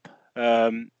end up.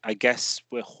 I guess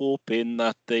we're hoping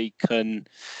that they can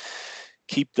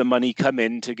keep the money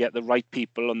coming to get the right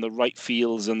people on the right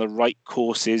fields and the right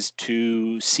courses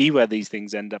to see where these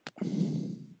things end up.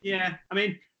 Yeah, I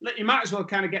mean, you might as well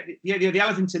kind of get the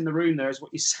elephant in the room there, is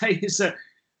what you say, is that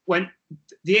when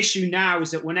the issue now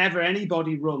is that whenever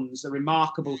anybody runs a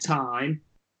remarkable time,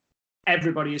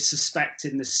 everybody is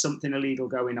suspecting there's something illegal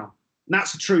going on. And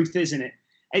that's the truth, isn't it?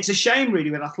 It's a shame,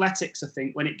 really, with athletics, I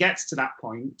think, when it gets to that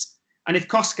point. And if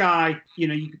Koskai, you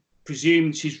know, you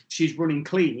presume she's running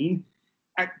clean,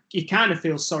 you kind of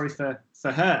feel sorry for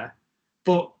her.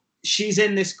 But she's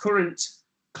in this current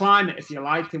climate, if you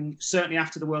like, and certainly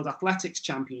after the World Athletics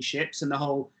Championships and the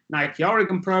whole Nike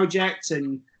Oregon project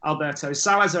and Alberto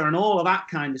Salazar and all of that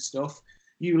kind of stuff,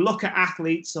 you look at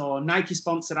athletes or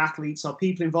Nike-sponsored athletes or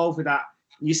people involved with that,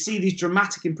 and you see these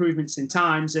dramatic improvements in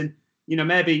times. And,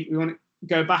 maybe we want to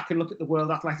go back and look at the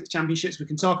World Athletics Championships. We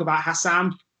can talk about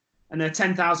Hassan and a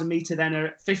 10,000 metre, then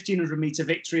a 1,500 metre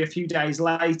victory a few days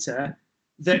later,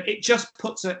 that it just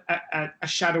puts a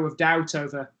shadow of doubt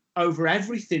over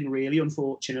everything, really,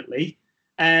 unfortunately.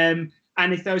 And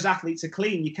if those athletes are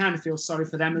clean, you kind of feel sorry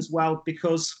for them as well,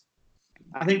 because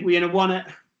I think we want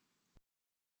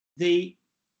that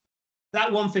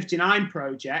 159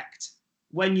 project,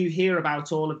 when you hear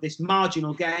about all of this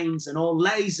marginal gains and all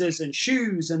lasers and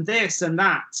shoes and this and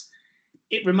that,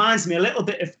 it reminds me a little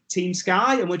bit of Team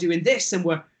Sky, and we're doing this, and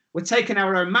we're taking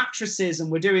our own mattresses, and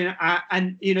we're doing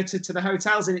to the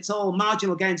hotels, and it's all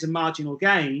marginal gains and marginal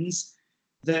gains.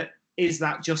 Is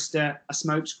that just a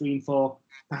smokescreen for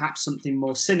perhaps something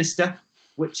more sinister,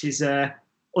 which is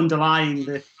underlying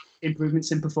the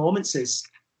improvements in performances?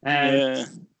 Ian,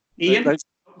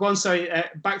 go on. Sorry,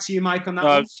 back to you, Mike, on that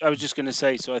one. I was just going to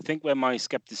say. So I think where my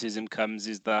skepticism comes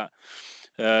is that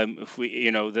if we,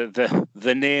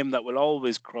 the name that will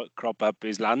always crop up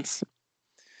is Lance,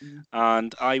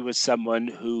 and I was someone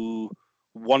who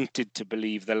wanted to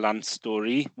believe the Lance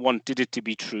story, wanted it to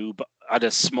be true, but had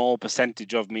a small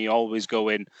percentage of me always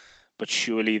going, but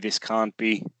surely this can't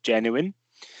be genuine.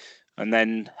 And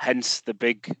then hence the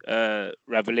big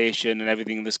revelation and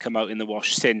everything that's come out in the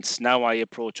wash since. Now I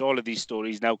approach all of these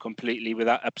stories now completely with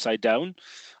that upside down.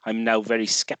 I'm now very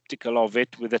skeptical of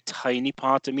it, with a tiny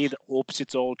part of me that hopes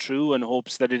it's all true and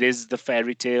hopes that it is the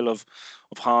fairy tale of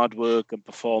hard work and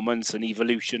performance and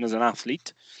evolution as an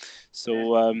athlete.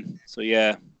 So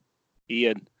yeah,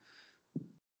 Ian.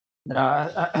 No,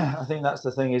 I think that's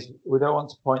the thing, is we don't want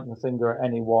to point the finger at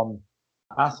any one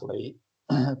athlete,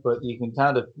 but you can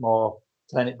kind of more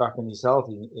turn it back on yourself,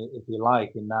 if you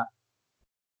like, in that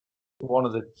one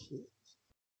of the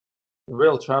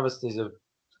real travesties of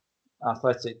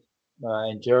athletic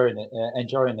enjoying it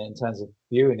in terms of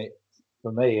viewing it,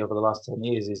 for me, over the last 10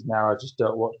 years, is now I just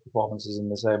don't watch performances in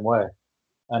the same way,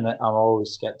 and I'm always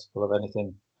skeptical of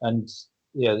anything. And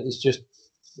yeah, it's just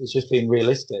being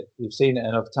realistic. You've seen it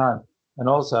enough time. And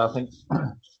also, I think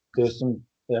there's some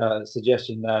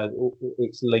suggestion there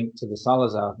it's linked to the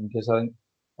Salazar thing, because I think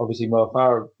obviously Mo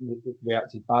Farah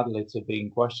reacted badly to being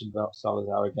questioned about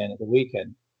Salazar again at the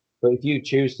weekend. But if you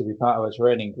choose to be part of a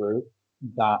training group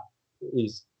that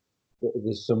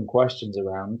there's some questions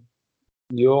around,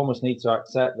 you almost need to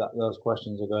accept that those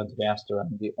questions are going to be asked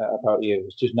about you.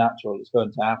 It's just natural. It's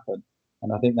going to happen.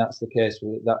 And I think that's the case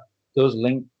with it. That does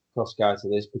link Koskei to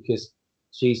this, because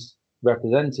she's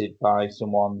represented by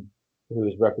someone who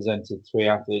has represented 3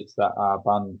 athletes that are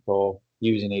banned for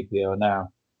using EPO now.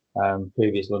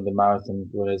 Previous London Marathon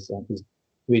was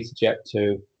Rita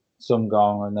Jeptu, Sung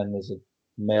Gong, and then there's a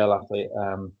male athlete,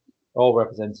 all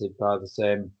represented by the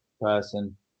same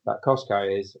person that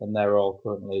Koskei is, and they're all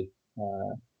currently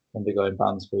undergoing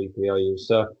bans for EPO use.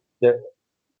 So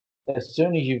as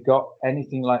soon as you've got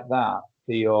anything like that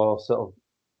for your sort of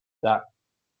that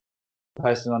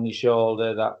person on your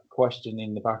shoulder, that question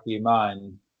in the back of your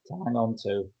mind to hang on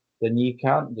to, then you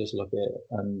can't just look at it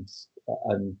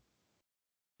and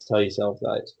tell yourself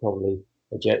that it's probably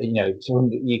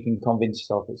you can convince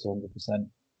yourself it's 100%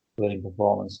 clean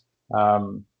performance.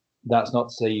 That's not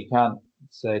to say you can't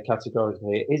say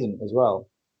categorically it isn't as well,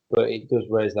 but it does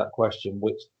raise that question,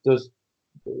 which does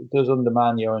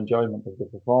undermine your enjoyment of the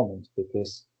performance,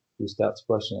 because you start to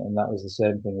question it. And that was the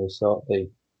same thing with sort of the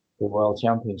World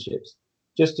Championships.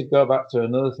 Just to go back to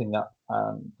another thing that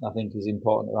I think is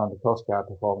important around the Koskei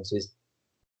performance is,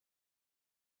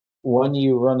 when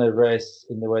you run a race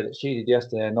in the way that she did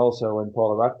yesterday, and also when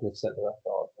Paula Radcliffe set the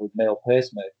record with male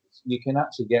pacemakers, you can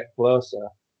actually get closer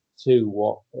to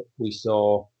what we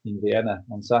saw in Vienna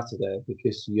on Saturday,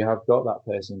 because you have got that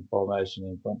pacing formation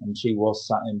in front, and she was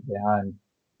sat in behind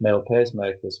male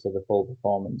pacemakers for the full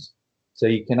performance. So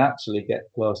you can actually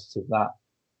get close to that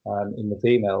in the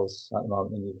females at the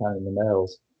moment than you can in the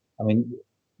males. I mean,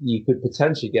 you could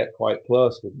potentially get quite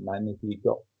close with men if you've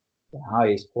got the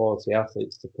highest quality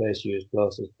athletes to pace you as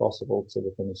close as possible to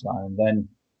the finish line, and then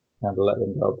kind of let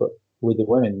them go. But with the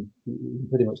women, you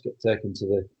pretty much get taken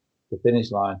to the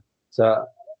finish line. So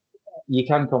you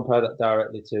can compare that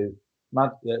directly to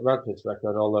Radcliffe's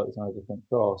record, although it's on a different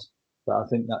course. But I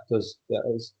think that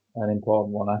is an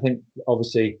important one. I think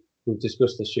obviously we've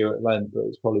discussed the shoe at length, but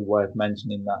it's probably worth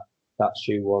mentioning that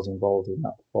shoe was involved in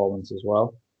that performance as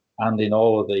well, and in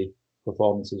all of the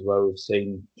performances where we've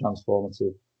seen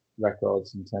transformative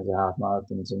records in terms of half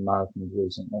marathons and marathons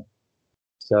recently.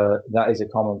 So that is a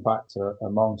common factor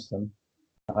amongst them.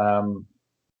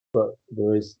 But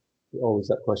there is always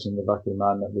that question in the back of your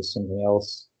mind that there's something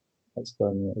else that's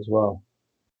going on as well,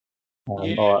 or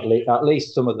at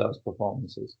least some of those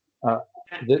performances.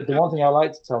 The one thing I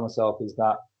like to tell myself is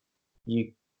that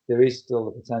there is still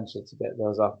the potential to get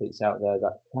those athletes out there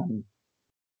that can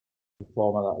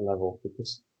perform at that level,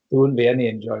 because there wouldn't be any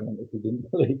enjoyment if you didn't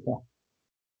believe that.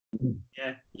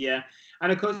 Yeah.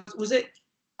 And of course, was it,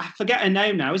 I forget her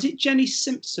name now, is it Jenny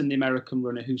Simpson, the American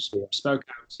runner who spoke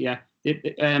out? Yeah.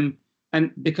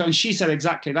 And because she said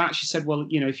exactly that. She said, well,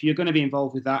 if you're going to be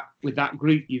involved with that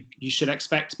group, you should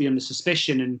expect to be under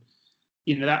suspicion. And,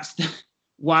 that's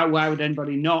why would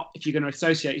anybody not, if you're going to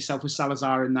associate yourself with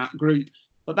Salazar in that group?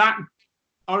 But that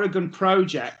Oregon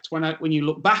project, when you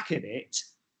look back at it,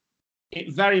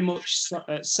 it very much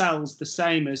sells the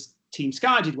same as Team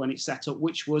Sky did when it set up,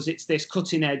 which was it's this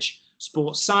cutting edge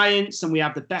sports science, and we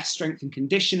have the best strength and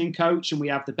conditioning coach, and we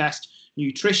have the best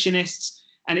nutritionists,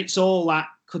 and it's all that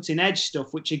cutting edge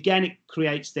stuff, which again, it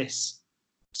creates this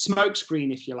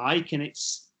smokescreen, if you like, and it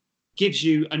gives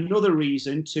you another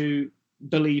reason to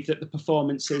believe that the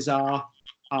performances are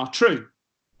true.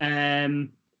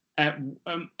 And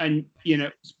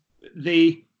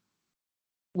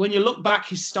when you look back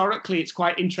historically, it's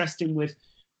quite interesting.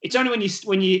 It's only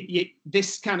when you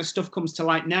this kind of stuff comes to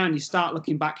light now, and you start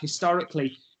looking back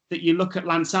historically, that you look at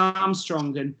Lance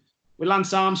Armstrong. And with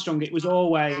Lance Armstrong, it was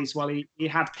always, well, he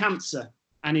had cancer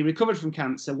and he recovered from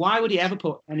cancer. Why would he ever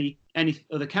put any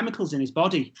other chemicals in his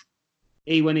body?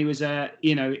 When he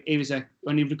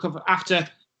recovered after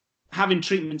having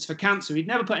treatments for cancer, he'd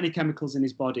never put any chemicals in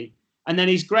his body. And then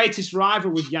his greatest rival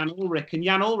was Jan Ullrich, and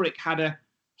Jan Ullrich had a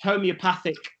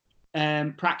homeopathic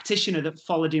practitioner that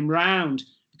followed him round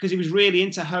because he was really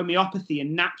into homeopathy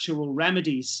and natural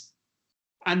remedies.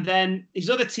 And then his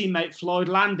other teammate, Floyd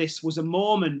Landis, was a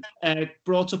Mormon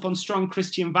brought up on strong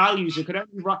Christian values, who could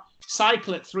only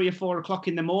cycle at 3 or 4 o'clock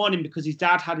in the morning because his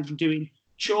dad had him doing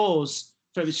chores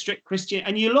for the strict Christian.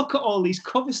 And you look at all these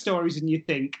cover stories and you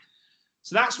think,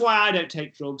 so that's why I don't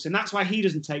take drugs, and that's why he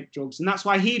doesn't take drugs, and that's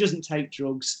why he doesn't take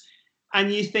drugs.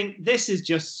 And you think this is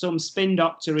just some spin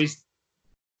doctor is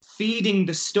feeding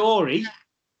the story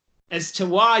as to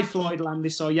why Floyd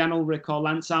Landis or Jan Ullrich or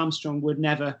Lance Armstrong would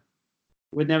never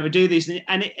do these.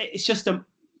 And it's just a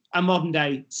modern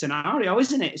day scenario,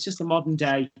 isn't it? It's just a modern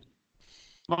day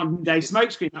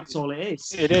smokescreen. That's all it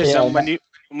is. It is. Yeah.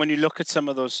 And when you look at some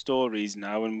of those stories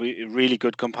now, and really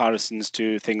good comparisons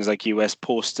to things like US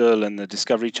Postal and the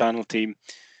Discovery Channel team,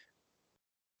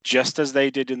 just as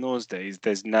they did in those days,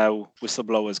 there's now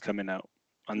whistleblowers coming out.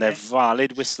 And they're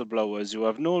valid whistleblowers who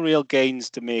have no real gains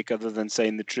to make other than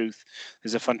saying the truth.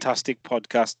 There's a fantastic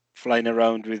podcast flying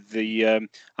around with the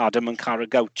Adam and Cara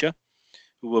Goucher,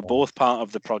 who were both part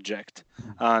of the project.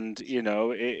 And,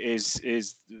 it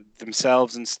is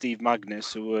themselves and Steve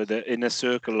Magnus who were the inner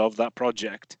circle of that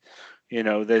project.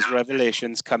 There's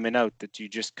revelations coming out that you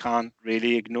just can't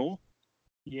really ignore.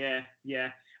 Yeah.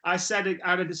 I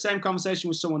had the same conversation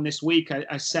with someone this week.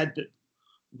 I said that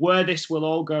where this will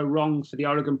all go wrong for the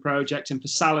Oregon project and for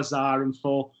Salazar and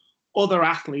for other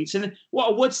athletes. And what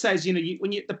I would say is,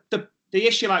 when the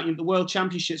issue like the World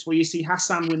Championships, where you see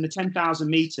Hassan win the 10,000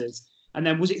 meters, and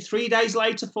then was it 4 days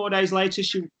later,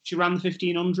 she ran the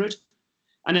 1500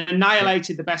 and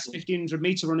annihilated the best 1500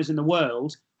 meter runners in the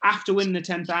world after winning the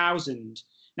 10,000.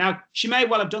 Now, she may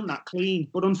well have done that clean,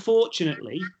 but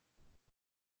unfortunately,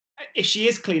 if she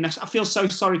is clean, I feel so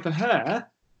sorry for her,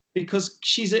 because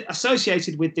she's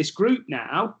associated with this group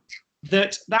now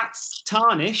that's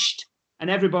tarnished, and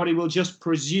everybody will just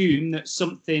presume that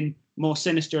something more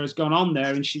sinister has gone on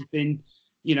there, and she's been,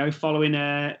 following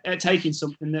taking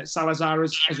something that Salazar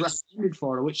has recommended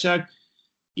for her, which and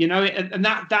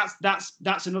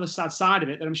that's another sad side of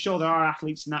it, that I'm sure there are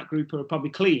athletes in that group who are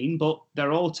probably clean, but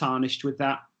they're all tarnished with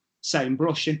that same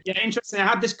brush. And interesting, I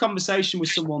had this conversation with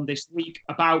someone this week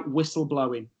about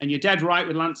whistleblowing, and you're dead right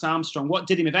with Lance Armstrong. What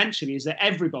did him eventually is that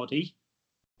everybody,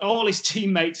 all his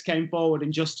teammates, came forward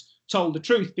and just told the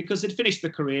truth, because they'd finished their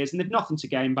careers and they'd nothing to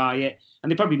gain by it,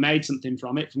 and they probably made something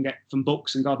from it, from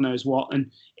books and God knows what,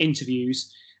 and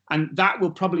interviews. And that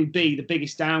will probably be the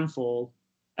biggest downfall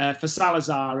for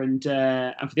Salazar and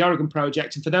for the Oregon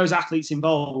project, and for those athletes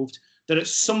involved, that at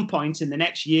some point in the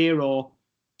next year or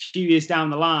few years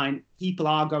down the line, people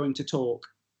are going to talk,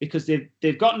 because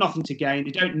they've got nothing to gain.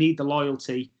 They don't need the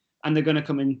loyalty, and they're going to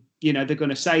come in. They're going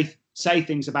to say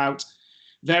things about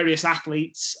various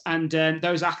athletes, and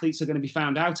those athletes are going to be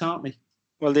found out, aren't they?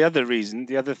 Well, the other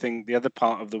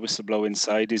part of the whistleblowing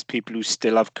side is people who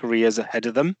still have careers ahead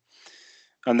of them.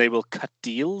 and they will cut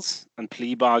deals and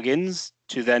plea bargains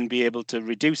to then be able to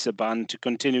reduce a ban to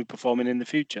continue performing in the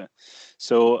future.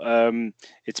 So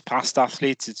it's past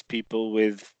athletes, it's people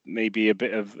with maybe a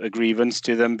bit of a grievance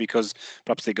to them because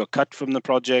perhaps they got cut from the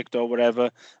project or whatever,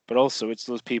 but also it's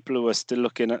those people who are still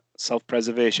looking at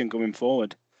self-preservation going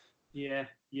forward. Yeah.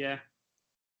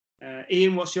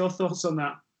 Ian, what's your thoughts on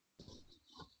that?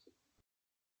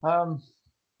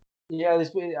 Yeah,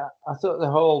 I thought the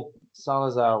whole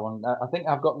Salazar one, I think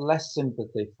I've got less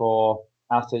sympathy for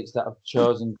athletes that have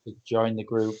chosen to join the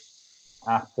group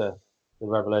after the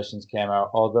revelations came out,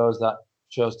 or those that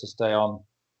chose to stay on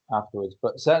afterwards.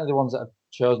 But certainly the ones that have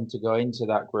chosen to go into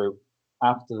that group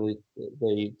after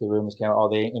the rumours came out or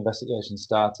the investigation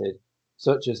started,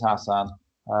 such as Hassan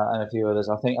and a few others,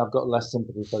 I think I've got less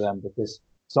sympathy for them because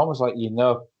it's almost like you're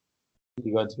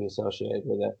going to be associated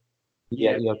with it.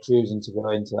 Yet you're choosing to go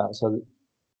into that. So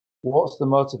what's the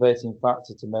motivating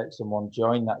factor to make someone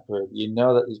join that group? You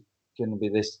know that there's going to be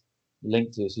this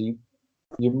link to you. So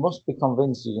you must be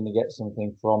convinced you're going to get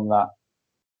something from that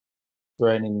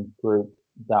training group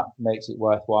that makes it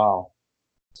worthwhile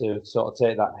to sort of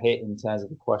take that hit in terms of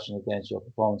the question against your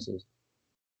performances.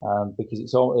 Because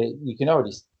you could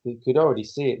already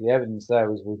see it. The evidence there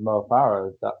was with Mo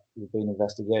Farah that there've been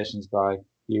investigations by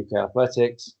UK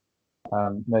Athletics.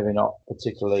 Maybe not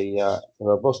particularly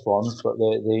robust ones, but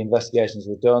the investigations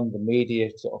were done. The media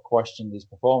sort of questioned his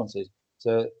performances.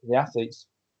 So the athletes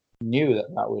knew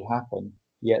that would happen,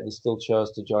 yet they still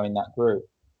chose to join that group.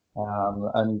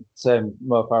 And same,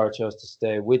 Mo Farah chose to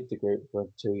stay with the group for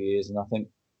 2 years, and I think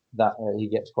that he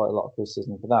gets quite a lot of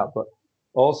criticism for that. But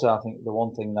also, I think the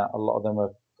one thing that a lot of them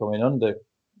are coming under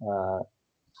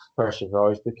pressure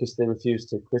for is because they refuse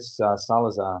to criticise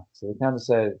Salazar. So they kind of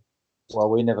say, well,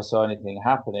 we never saw anything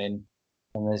happening,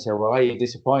 and they say, well, are you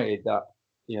disappointed that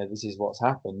this is what's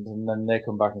happened? And then they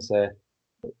come back and say,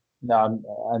 no,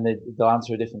 and they'll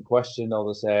answer a different question, or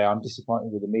they'll say, I'm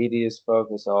disappointed with the media's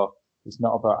focus, or it's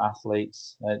not about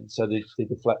athletes, and so they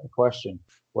deflect the question.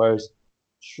 Whereas,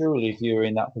 truly, if you were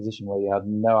in that position where you had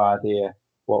no idea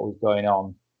what was going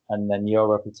on, and then your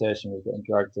reputation was getting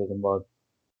dragged through the mud,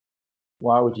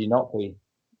 why would you not be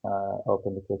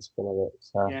openly critical of it?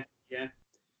 So, yeah.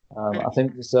 I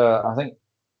think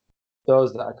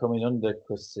those that are coming under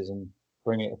criticism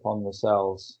bring it upon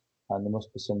themselves, and there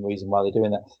must be some reason why they're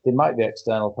doing that. There might be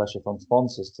external pressure from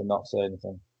sponsors to not say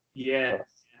anything. Yeah.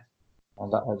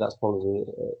 And that's probably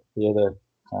the other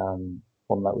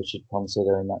one that we should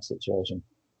consider in that situation.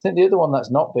 I think the other one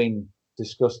that's not been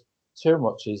discussed too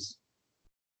much is,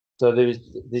 so there's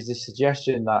this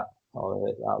suggestion that, or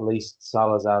at least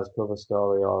Salazar's cover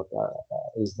story,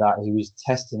 is that he was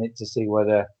testing it to see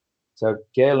whether. So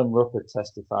Galen Rupp had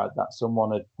testified that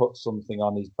someone had put something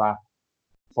on his back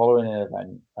following an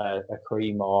event, a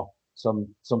cream or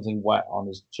something wet on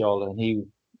his shoulder, and he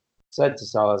said to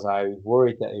Salazar he was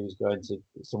worried that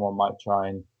someone might try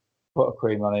and put a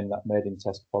cream on him that made him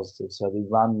test positive. So they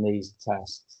ran these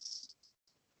tests,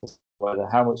 whether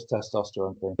how much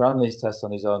testosterone cream, ran these tests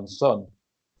on his own son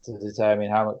to determine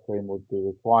how much cream would be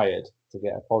required to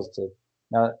get a positive.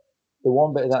 Now, the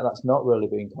one bit of that's not really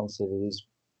being considered is,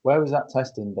 where was that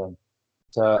testing done?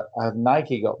 So have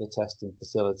Nike got the testing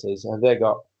facilities? Have they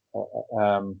got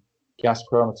gas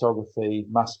chromatography,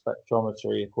 mass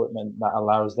spectrometry equipment that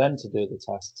allows them to do the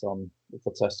tests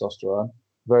for testosterone?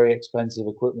 Very expensive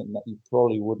equipment that you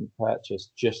probably wouldn't purchase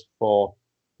just for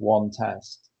one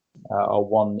test or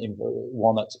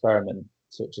one experiment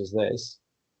such as this.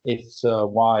 If so,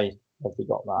 why have they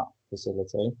got that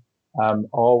facility?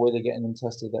 Or were they getting them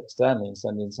tested externally and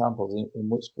sending samples? In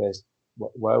which case,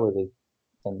 where were they?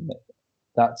 And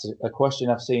that's a question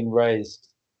I've seen raised,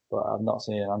 but I've not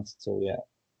seen an answer to yet.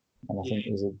 And I think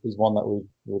is one that we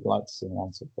would like to see an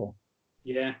answer for.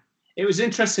 Yeah. It was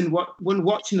interesting when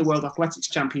watching the World Athletics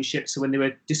Championships, when they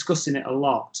were discussing it a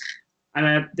lot,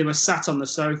 and they were sat on the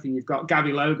sofa, and you've got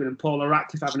Gabby Logan and Paula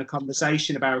Ratcliffe having a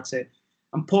conversation about it.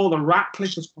 And Paula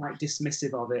Ratcliffe was quite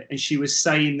dismissive of it. And she was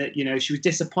saying that, she was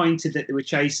disappointed that they were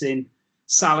chasing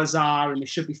Salazar and they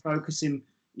should be focusing,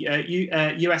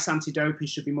 US anti-doping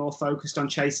should be more focused on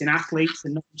chasing athletes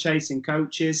and not chasing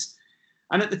coaches.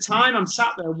 And at the time, I'm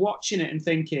sat there watching it and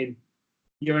thinking,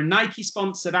 you're a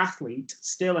Nike-sponsored athlete,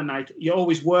 still a Nike, you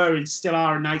always were and still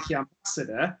are a Nike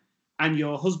ambassador, and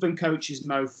your husband coaches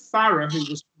Mo Farah, who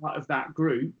was part of that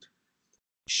group.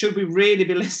 Should we really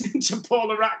be listening to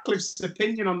Paula Ratcliffe's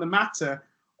opinion on the matter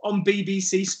on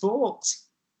BBC Sport?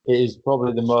 It is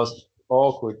probably the most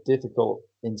awkward, difficult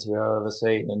interview I've ever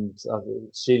seen,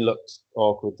 and she looked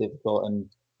awkward, difficult, and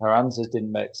her answers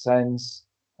didn't make sense.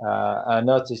 I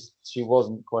noticed she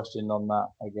wasn't questioned on that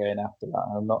again after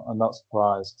that. I'm not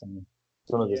surprised. And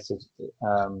some of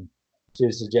she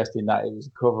was suggesting that it was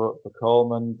a cover up for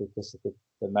Coleman because of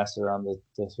the mess around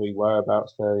the three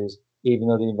whereabouts failures, even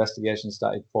though the investigation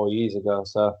started 4 years ago.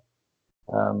 So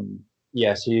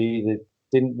she either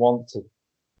didn't want to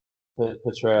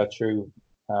portray her true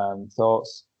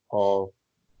thoughts, or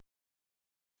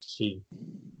she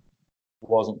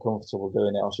wasn't comfortable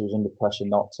doing it, or she was under pressure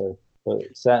not to.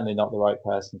 But certainly not the right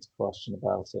person to question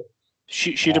about it.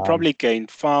 She'd have probably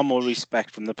gained far more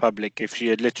respect from the public if she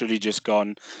had literally just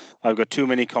gone, I've got too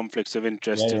many conflicts of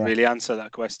interest to really answer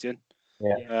that question.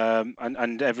 Yeah.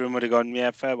 And everyone would have gone,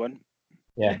 yeah, fair one.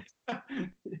 Yeah.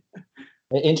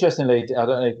 Interestingly, I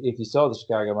don't know if you saw the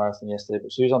Chicago Marathon yesterday,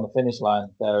 but she was on the finish line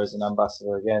there as an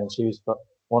ambassador again, and she was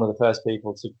one of the first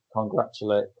people to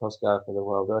congratulate Koskar for the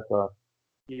world record.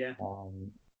 Yeah.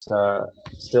 So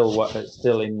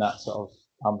still in that sort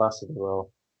of ambassador role.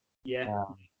 Yeah.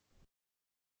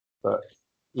 But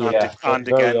yeah, and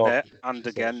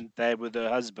again there with her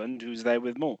husband, who's there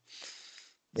with Mo.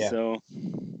 Yeah. So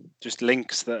just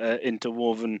links that are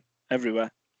interwoven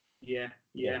everywhere. Yeah.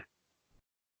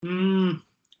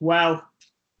 Well,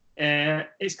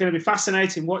 it's going to be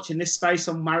fascinating watching this space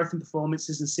on marathon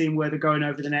performances and seeing where they're going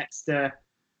over the next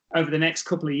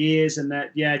couple of years, and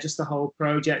just the whole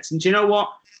project. And do you know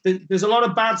what? There's a lot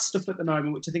of bad stuff at the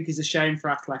moment, which I think is a shame for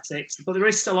athletics, but there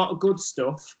is still a lot of good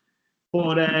stuff.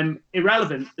 But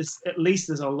irrelevant, at least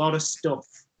there's a lot of stuff.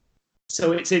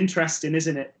 So it's interesting,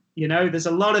 isn't it? There's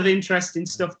a lot of interesting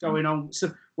stuff going on,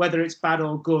 so whether it's bad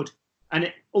or good. And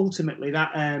ultimately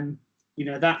that,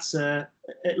 that's,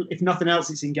 if nothing else,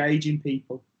 it's engaging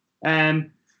people.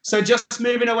 So just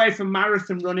moving away from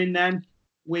marathon running then,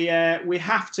 we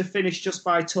have to finish just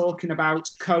by talking about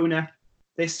Kona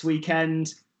this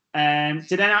weekend.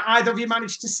 Did either of you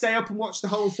manage to stay up and watch the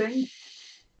whole thing?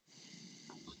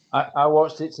 I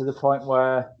watched it to the point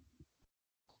where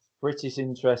British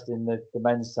interest in the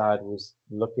men's side was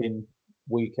looking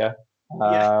weaker,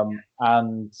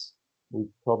 and we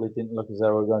probably didn't look as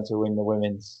though we were going to win the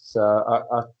women's. So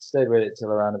I stayed with it till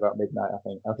around about midnight.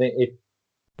 I think if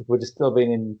we'd have still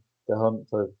been in the hunt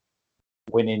for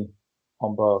winning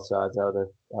on both sides, I'd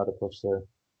have pushed through.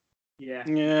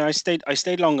 Yeah, I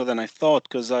stayed longer than I thought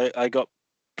because I got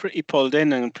pretty pulled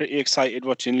in and pretty excited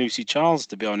watching Lucy Charles,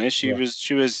 to be honest. She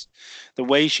was the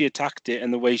way she attacked it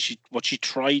and the way what she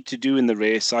tried to do in the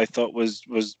race, I thought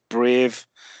was brave,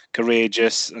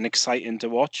 courageous and exciting to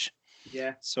watch.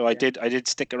 Yeah. So I did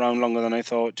stick around longer than I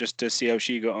thought just to see how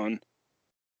she got on.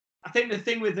 I think the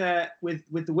thing with the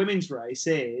women's race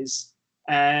is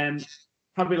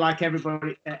probably like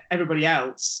everybody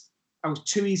else, I was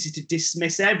too easy to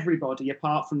dismiss everybody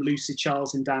apart from Lucy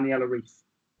Charles and Daniela Ryf.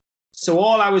 So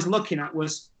all I was looking at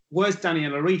was, where's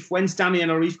Daniela Ryf? When's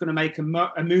Daniela Ryf going to make a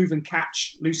move and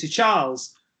catch Lucy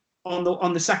Charles?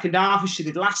 On the second half, as she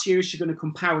did last year, is she going to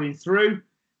come powering through?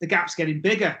 The gap's getting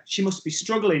bigger. She must be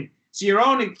struggling. So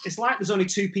it's like there's only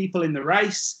two people in the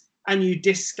race, and you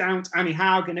discount Annie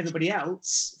Haug and everybody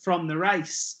else from the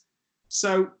race.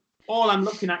 So all I'm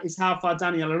looking at is how far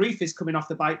Daniela Ryf is coming off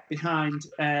the bike behind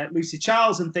Lucy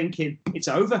Charles and thinking, it's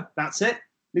over. That's it.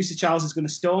 Lucy Charles is going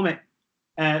to storm it.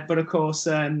 But of course,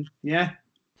 Annie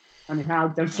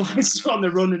Haug then flies on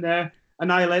the run and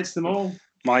annihilates them all.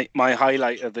 My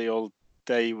highlight of the old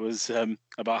day was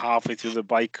about halfway through the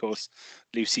bike course.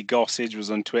 Lucy Gossage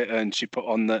was on Twitter and she put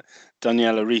on that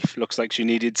Daniela Ryf looks like she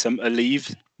needed some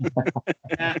leave.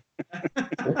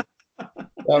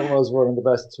 That was one of the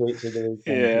best tweets of the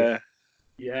weekend.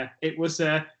 Yeah, it was.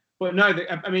 But no,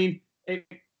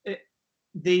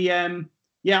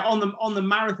 on the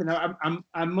marathon,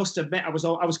 I must admit I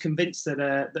was convinced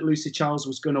that Lucy Charles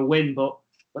was going to win, but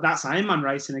that's Ironman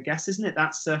racing, I guess, isn't it?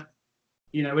 That's it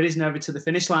isn't over to the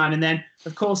finish line. And then,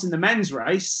 of course, in the men's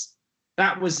race,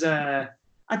 that was I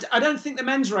don't think the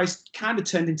men's race kind of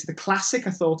turned into the classic I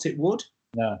thought it would.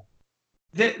 No.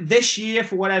 This year,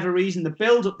 for whatever reason, the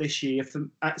build-up this year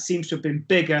seems to have been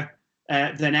bigger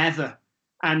than ever.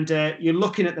 And you're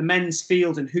looking at the men's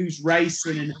field and who's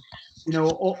racing and,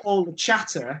 all the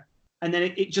chatter. And then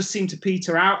it just seemed to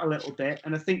peter out a little bit.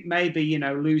 And I think maybe,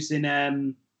 losing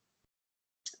the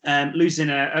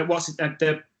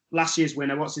last year's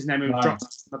winner, what's his name, who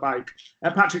dropped the bike?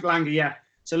 Patrick Langer, yeah.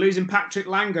 So losing Patrick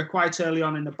Langer quite early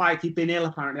on in the bike, he'd been ill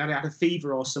apparently, had a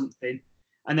fever or something.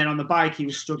 And then on the bike, he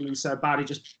was struggling so bad, he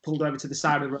just pulled over to the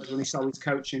side of the road when he saw his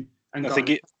coaching. And I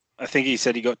think he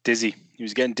said he got dizzy. He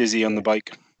was getting dizzy on the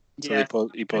bike. So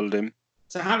he pulled him.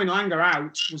 So having Langer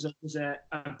out was a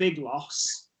big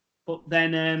loss. But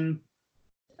then,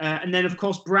 and then of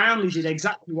course, Brownlee did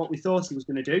exactly what we thought he was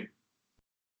going to do.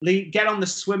 get on the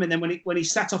swim, and then when he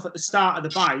set off at the start of the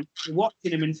bike, you're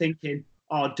watching him and thinking,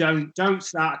 oh, don't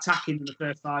start attacking in the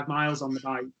first 5 miles on the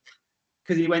bike,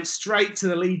 because he went straight to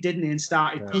the lead, didn't he, and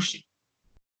started pushing.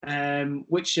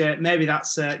 Which maybe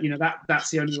that's that's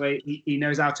the only way he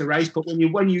knows how to race. But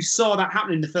when you saw that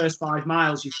happen in the first 5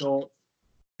 miles, you thought,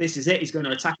 this is it. He's going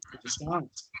to attack at the start.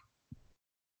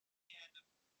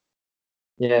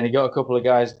 Yeah, and he got a couple of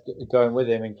guys going with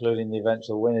him, including the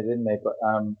eventual winner, didn't they? But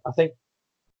I think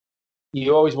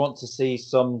you always want to see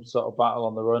some sort of battle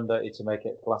on the run, don't you, to make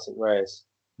it a classic race.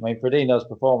 I mean, Frodeno's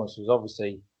performance was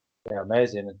obviously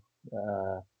amazing,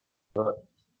 but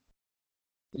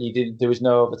there was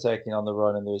no overtaking on the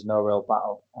run, and there was no real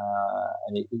battle,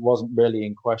 and it wasn't really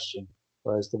in question.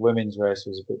 Whereas the women's race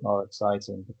was a bit more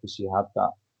exciting because you had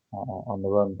that on the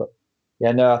run. But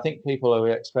yeah, no, I think people are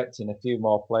expecting a few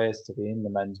more players to be in the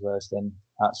men's race than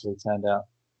actually turned out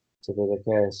to be the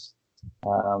case.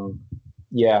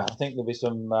 Yeah, I think there'll be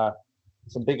some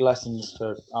big lessons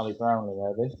for Ali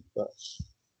Brownlee maybe, but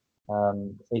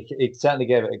he certainly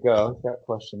gave it a go. Can't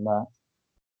question that.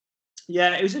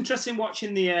 Yeah, it was interesting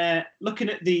watching looking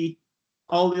at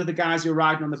all the other guys who are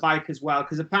riding on the bike as well,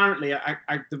 because apparently,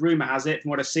 the rumor has it,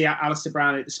 from what I see, Alistair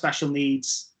Brownlee, the special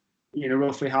needs,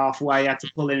 roughly halfway, had to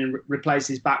pull in and replace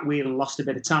his back wheel and lost a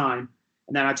bit of time,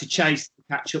 and then had to chase to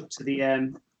catch up to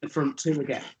the front two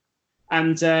again.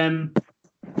 And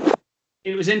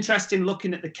it was interesting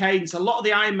looking at the cadence. A lot of the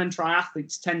Ironman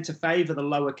triathletes tend to favour the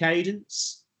lower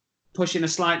cadence, pushing a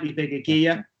slightly bigger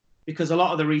gear, because a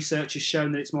lot of the research has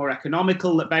shown that it's more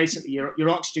economical, that basically your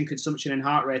oxygen consumption and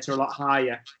heart rate are a lot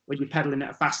higher when you're pedaling at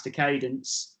a faster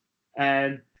cadence.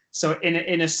 So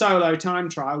in a solo time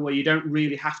trial where you don't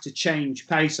really have to change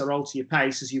pace or alter your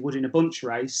pace as you would in a bunch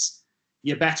race,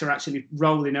 you're better actually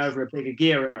rolling over a bigger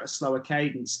gear at a slower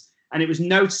cadence. And it was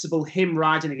noticeable him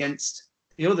riding against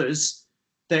the others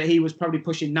that he was probably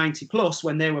pushing 90 plus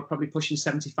when they were probably pushing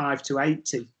 75 to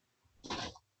 80. I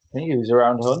think he was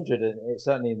around 100,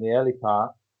 certainly in the early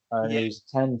part, and he was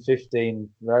 10, 15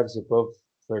 revs above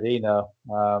Frodeno.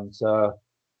 So,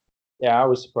 yeah, I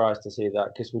was surprised to see that,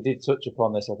 because we did touch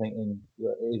upon this, I think, in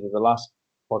either the last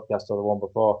podcast or the one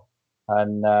before,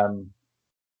 and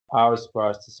I was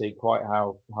surprised to see quite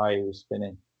how high he was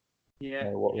spinning.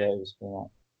 What rate he was spinning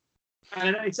at.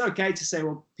 And it's okay to say,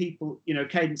 well, people,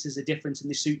 cadences are different and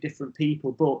they suit different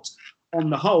people. But on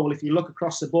the whole, if you look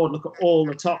across the board, look at all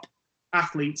the top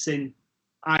athletes in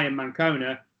Ironman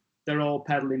Kona, they're all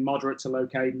pedaling moderate to low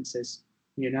cadences,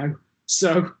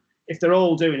 So if they're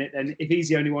all doing it, then if he's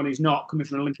the only one who's not coming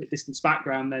from an Olympic distance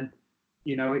background, then,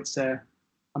 it's I'm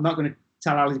not going to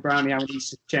tell Ali Brownlee how he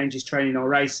needs to change his training or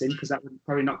racing, because that would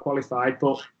probably not qualified.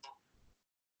 But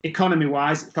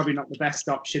economy-wise, it's probably not the best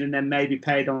option, and then maybe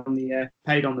paid on the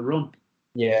run.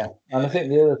 Yeah, and I think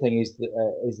the other thing is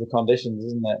the conditions,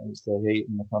 isn't it? It's the heat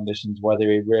and the conditions, whether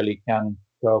he really can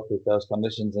cope with those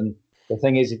conditions. And the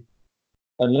thing is,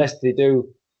 unless they do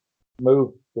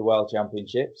move the World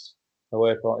Championships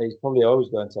away from, he's probably always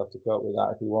going to have to cope with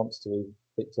that if he wants to be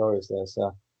victorious there.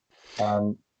 So,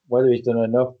 whether he's done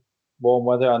enough warm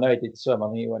weather, I know he did some. I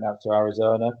think he went out to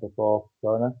Arizona before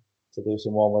Kona to do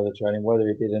some warm weather training. Whether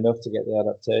he did enough to get the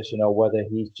adaptation, or whether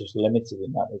he's just limited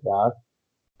in that regard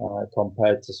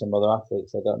compared to some other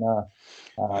athletes, I don't know.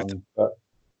 But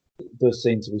it does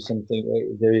seem to be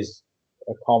something. There is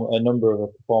a number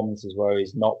of performances where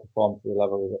he's not performed to the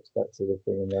level we've expected of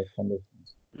being in those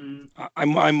conditions.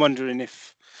 I'm wondering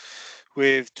if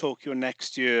with Tokyo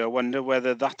next year, I wonder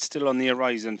whether that's still on the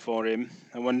horizon for him.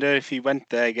 I wonder if he went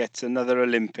there, gets another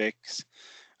Olympics,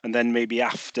 and then maybe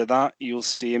after that, you'll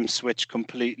see him switch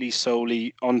completely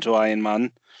solely onto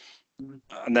Ironman,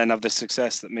 and then have the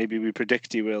success that maybe we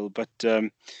predict he will. But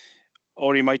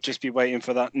or he might just be waiting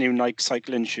for that new Nike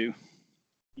cycling shoe.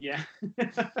 Yeah,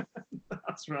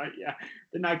 that's right. Yeah,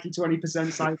 the Nike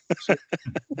 20% cycling shoe.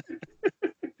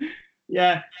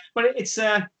 Yeah, but it's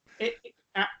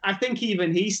I think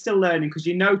even he's still learning, because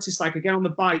you notice, like, again on the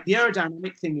bike, the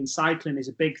aerodynamic thing in cycling is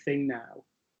a big thing now,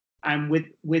 and with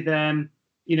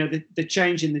the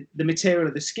change in the material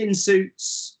of the skin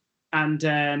suits and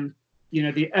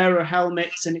the aero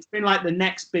helmets, and it's been like the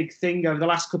next big thing over the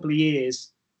last couple of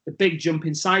years. The big jump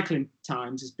in cycling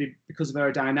times has been because of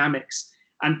aerodynamics,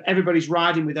 and everybody's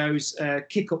riding with those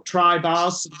kick-up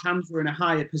tri-bars, so the hands are in a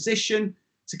higher position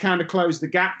to kind of close the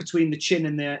gap between the chin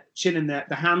and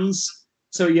the hands,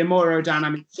 so you're more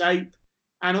aerodynamic shape.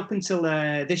 And up until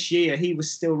this year, he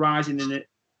was still riding in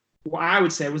what I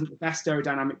would say wasn't the best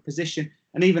aerodynamic position.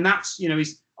 And even that's,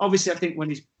 he's obviously, I think when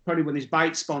his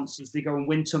bike sponsors, they go and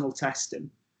wind tunnel test him.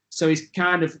 So he's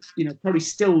kind of, probably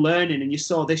still learning. And you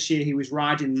saw this year he was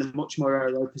riding in a much more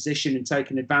aero position and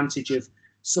taking advantage of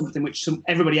something which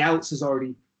everybody else has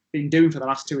already been doing for the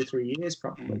last 2 or 3 years,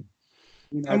 probably.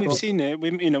 And we've seen it.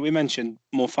 We mentioned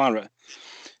Mo Farah.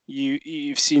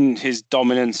 You've seen his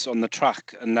dominance on the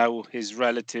track, and now his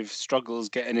relative struggles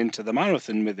getting into the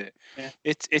marathon with it. Yeah.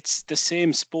 It's the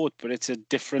same sport, but it's a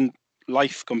different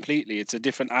life completely. It's a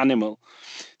different animal.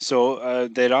 So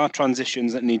there are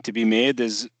transitions that need to be made.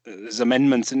 There's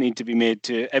amendments that need to be made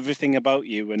to everything about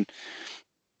you, and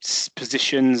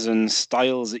positions and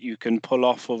styles that you can pull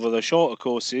off over the shorter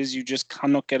courses you just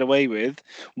cannot get away with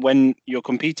when you're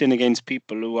competing against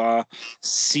people who are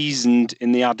seasoned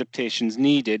in the adaptations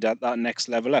needed at that next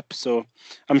level up. So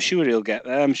I'm sure he'll get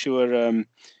there. I'm sure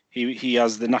he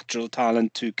has the natural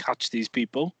talent to catch these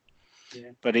people.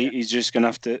 Yeah. But he's just going to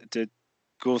have to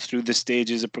go through the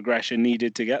stages of progression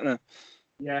needed to get there.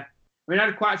 Yeah. I mean, I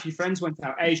had quite a few friends went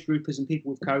out, age groupers and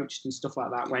people we've coached and stuff like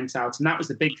that went out. And that was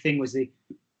the big thing, was the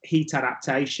heat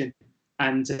adaptation.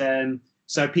 And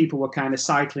so people were kind of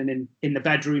cycling in the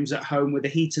bedrooms at home with the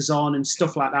heaters on and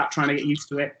stuff like that, trying to get used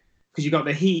to it, because you've got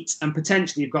the heat and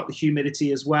potentially you've got the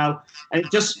humidity as well. And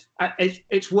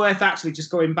it's worth actually just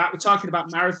going back. We're talking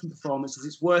about marathon performances.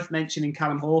 It's worth mentioning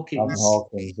Callum Hawkins,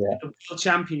 yeah. the World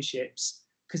Championships,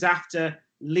 because after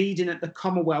leading at the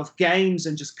Commonwealth Games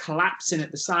and just collapsing at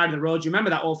the side of the road, you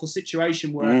remember that awful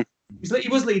situation where he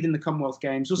was leading the Commonwealth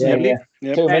Games, wasn't he?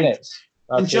 Yeah. 2 minutes.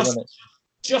 And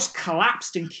just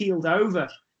collapsed and keeled over.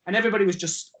 And everybody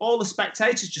was all the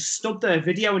spectators just stood there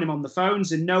videoing him on the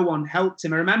phones, and no one helped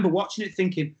him. I remember watching it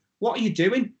thinking, what are you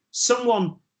doing?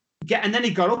 And then he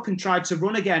got up and tried to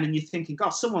run again, and you're thinking, God,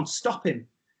 someone stop him.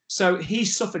 So he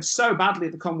suffered so badly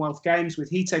at the Commonwealth Games with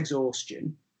heat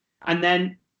exhaustion, and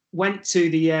then went to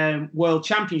the World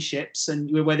Championships, and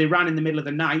where they ran in the middle of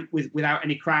the night without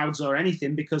any crowds or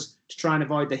anything, because to try and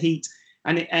avoid the heat.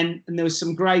 And there was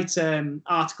some great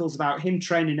articles about him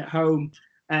training at home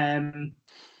in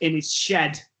his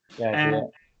shed.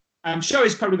 I'm sure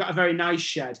he's probably got a very nice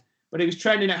shed, but he was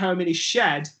training at home in his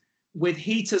shed with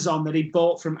heaters on that he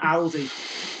bought from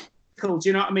Aldi. Cool, do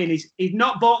you know what I mean? He's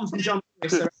not bought them from John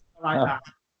Lewis or anything like that.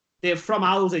 They're from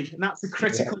Aldi, and that's the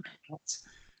critical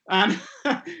part.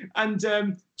 And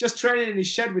just training in his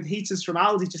shed with heaters from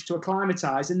Aldi just to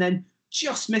acclimatise, and then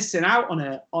just missing out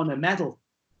on a medal,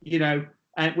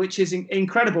 which is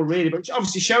incredible, really. But it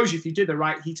obviously shows you if you do the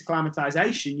right heat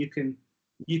acclimatisation,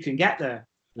 you can get there.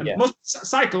 And it must be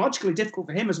psychologically difficult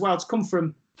for him as well to come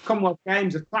from Commonwealth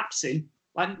Games of collapsing,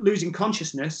 like losing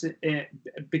consciousness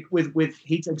with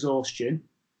heat exhaustion,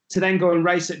 to then go and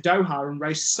race at Doha and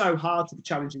race so hard to be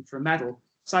challenging for a medal.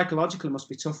 Psychologically, must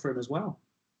be tough for him as well.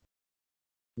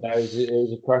 No, it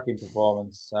was a cracking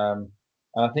performance, and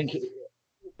I think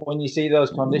when you see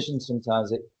those conditions,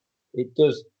 sometimes it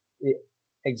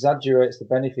exaggerates the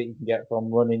benefit you can get from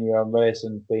running your own race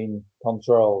and being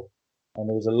controlled. And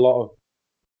there was a lot of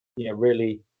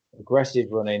really aggressive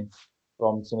running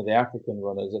from some of the African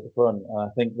runners at the front, and I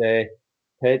think they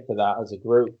paid for that as a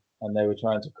group, and they were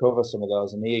trying to cover some of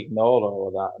those, and he ignored all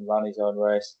of that and ran his own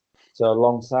race. So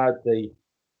alongside the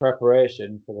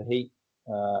preparation for the heat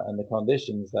and the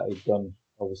conditions that he'd done,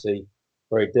 obviously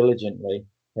very diligently,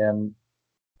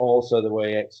 also the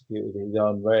way he executed his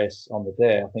own race on the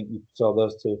day, I think you saw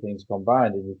those two things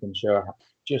combined, and you can show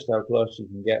just how close you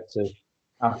can get to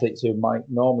athletes who might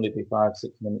normally be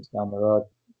 5-6 minutes down the road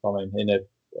from him in a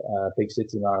big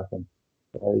city marathon.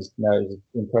 It was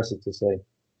impressive to see.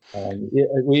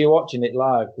 Were you watching it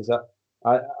live? Because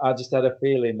I just had a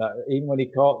feeling that even when he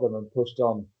caught them and pushed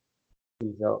on,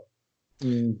 he thought,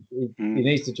 he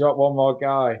needs to drop one more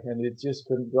guy, and he just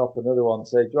couldn't drop another one.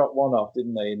 So he dropped one off,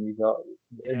 didn't he? And he thought,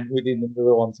 we didn't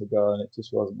another one to go, and it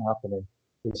just wasn't happening.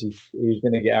 Because he was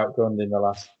going to get outgunned in the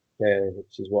last K,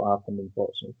 which is what happened,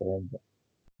 unfortunately, for him.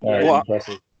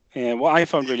 Impressive. Yeah, what I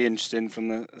found really interesting from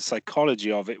the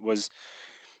psychology of it was,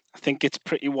 I think it's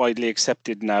pretty widely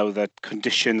accepted now that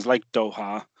conditions like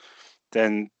Doha,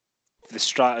 then the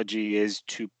strategy is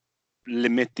to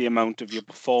limit the amount of your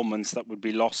performance that would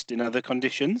be lost in other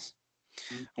conditions.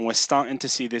 And we're starting to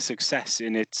see the success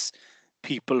in its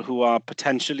people who are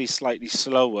potentially slightly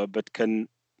slower but can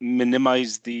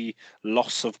minimize the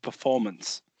loss of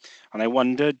performance. And I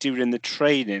wonder during the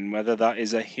training whether that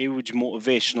is a huge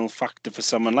motivational factor for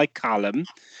someone like Callum,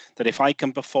 that if I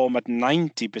can perform at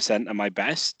 90% of my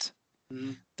best,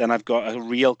 then I've got a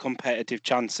real competitive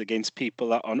chance against people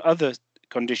that on other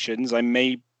conditions I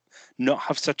may not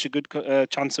have such a good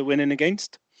chance of winning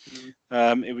against.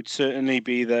 It would certainly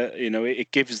be that,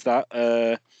 it gives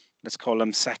that let's call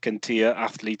them second tier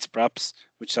athletes, perhaps,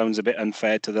 which sounds a bit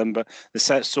unfair to them, but the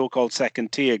so-called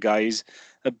second tier guys,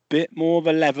 a bit more of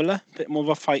a leveler, a bit more of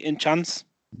a fighting chance.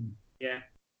 Yeah,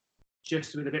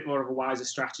 just with a bit more of a wiser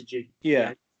strategy.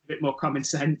 Yeah. A bit more common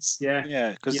sense. Yeah.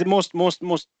 Yeah, because the most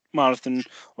marathon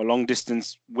or long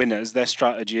distance winners, their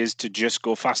strategy is to just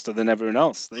go faster than everyone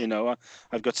else. You know,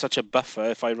 I've got such a buffer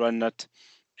if I run at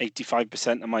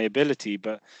 85% of my ability,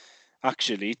 but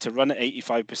actually to run at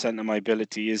 85% of my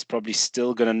ability is probably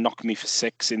still going to knock me for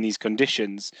 6 in these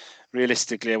conditions.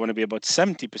 Realistically, I want to be about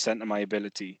 70% of my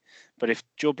ability. But if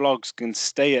Joe Bloggs can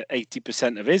stay at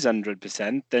 80% of his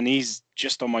 100%, then he's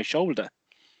just on my shoulder.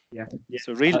 Yeah.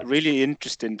 So really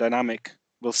interesting dynamic.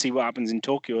 We'll see what happens in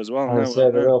Tokyo as well. I say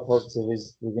the real positive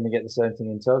is we're going to get the same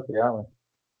thing in Tokyo, aren't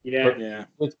we? Yeah. Yeah.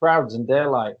 With crowds and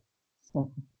daylight.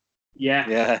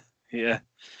 Yeah.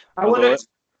 I Although wonder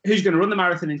who's going to run the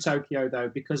marathon in Tokyo, though,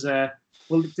 because,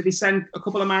 did he send a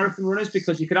couple of marathon runners?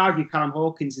 Because you could argue Callum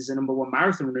Hawkins is the number 1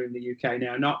 marathon runner in the UK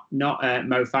now, not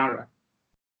Mo Farah.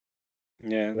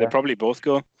 Yeah, they probably both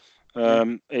go.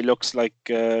 It looks like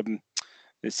it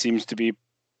seems to be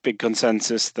big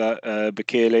consensus that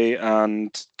Bekele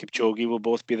and Kipchoge will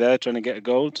both be there trying to get a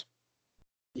gold.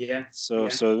 Yeah. So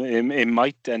it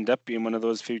might end up being one of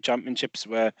those few championships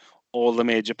where all the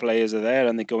major players are there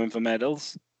and they go in for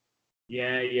medals.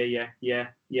 Yeah.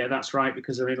 That's right.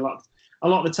 Because I mean, a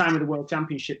lot of the time with the World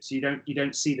Championships, you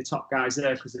don't see the top guys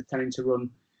there because they're tending to run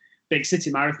big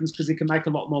city marathons because they can make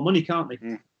a lot more money, can't they?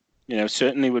 You know,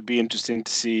 certainly would be interesting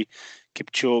to see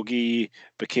Kipchoge,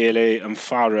 Bekele, and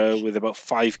Farah with about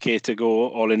 5k to go,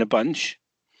 all in a bunch.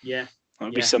 Yeah,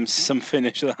 that'd be some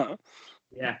finish that.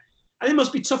 Yeah, I think it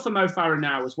must be tough for Mo Farah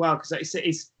now as well because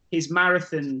his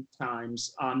marathon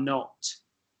times are not.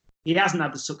 He hasn't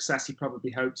had the success he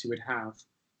probably hoped he would have,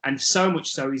 and so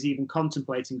much so he's even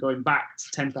contemplating going back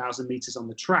to 10,000 meters on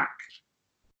the track,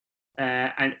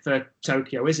 and for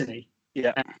Tokyo, isn't he?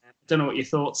 Yeah. I don't know what your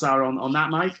thoughts are on that,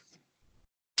 Mike.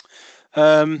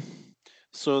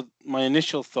 So my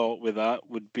initial thought with that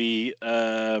would be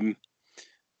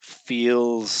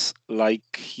feels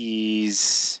like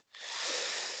he's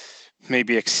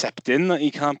maybe accepting that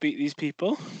he can't beat these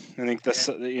people. I think that's,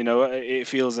 it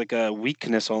feels like a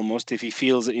weakness almost if he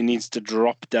feels that he needs to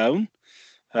drop down.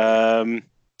 But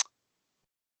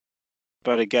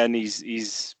again,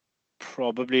 he's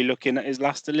probably looking at his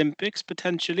last Olympics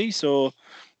potentially. So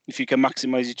if you can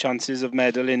maximize your chances of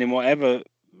medaling in whatever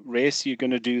race, you're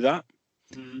going to do that.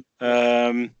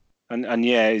 And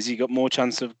has he got more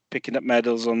chance of picking up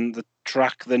medals on the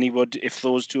track than he would if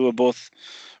those two are both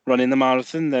running the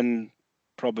marathon? Then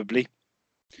probably.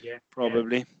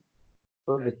 Probably.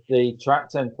 But the track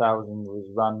 10,000 was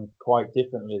run quite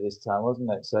differently this time,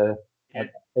 wasn't it? So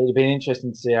it'd been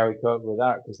interesting to see how he coped with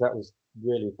that because that was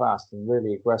really fast and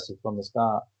really aggressive from the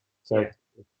start. So if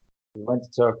he went to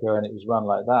Tokyo and it was run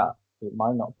like that, it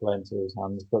might not play into his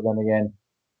hands. But then again,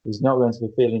 he's not going to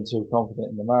be feeling too confident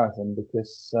in the marathon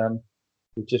because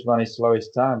he just ran his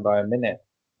slowest time by a minute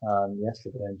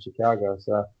yesterday in Chicago.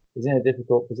 So he's in a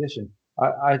difficult position.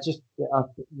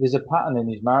 There's a pattern in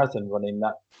his marathon running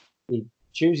that he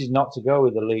chooses not to go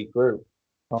with the lead group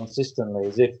consistently,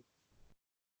 as if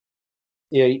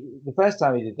the first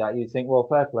time he did that, you'd think, well,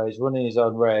 fair play, he's running his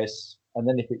own race, and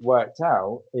then if it worked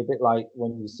out, a bit like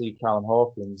when you see Callum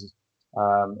Hawkins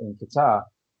in Qatar,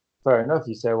 fair enough,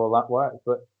 you say, well, that worked,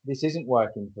 but this isn't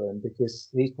working for him because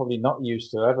he's probably not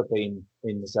used to ever being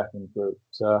in the second group.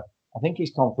 So I think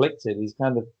he's conflicted. He's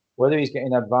kind of, whether he's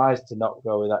getting advised to not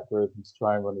go with that group and to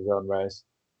try and run his own race,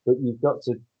 but you've got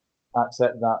to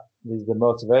accept that there's the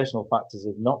motivational factors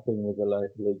of not being with the lead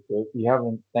group. You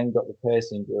haven't then got the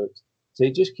pacing groups. So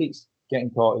he just keeps getting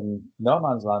caught in no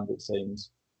man's land, it seems,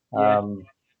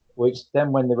 which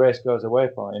then when the race goes away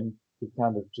from him, he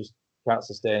kind of just can't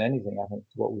sustain anything, I think,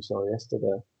 to what we saw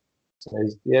yesterday. So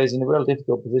he's in a real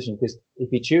difficult position because if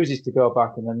he chooses to go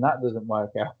back and then that doesn't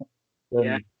work out,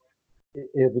 then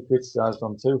he'll be criticised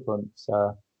on 2 fronts.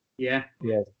 So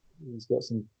he's got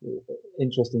some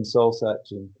interesting soul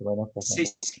searching coming up. I think.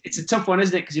 It's a tough one,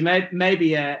 isn't it? Because you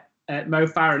maybe Mo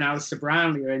Farah and Alistair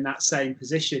Brownlee are in that same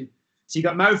position. So you've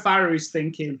got Mo Farah who's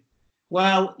thinking,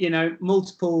 well,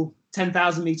 multiple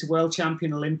 10,000 meter world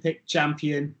champion, Olympic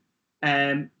champion,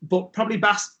 but probably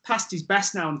past his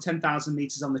best now on 10,000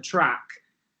 meters on the track.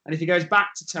 And if he goes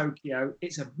back to Tokyo,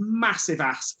 it's a massive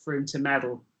ask for him to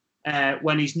medal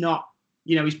when he's not,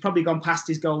 he's probably gone past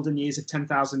his golden years of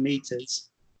 10,000 meters,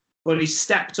 but he's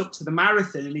stepped up to the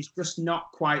marathon and he's just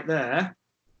not quite there.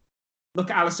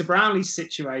 Look at Alistair Brownlee's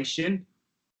situation.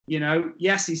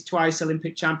 Yes, he's twice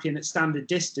Olympic champion at standard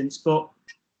distance, but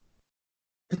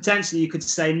potentially you could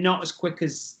say not as quick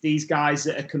as these guys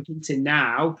that are competing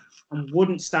now and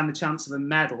wouldn't stand a chance of a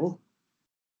medal,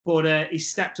 but he's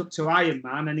stepped up to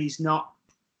Ironman and he's not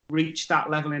reached that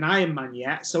level in Ironman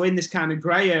yet. So in this kind of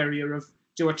grey area of,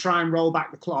 do I try and roll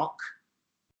back the clock,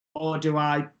 or do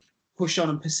I push on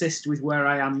and persist with where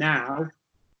I am now?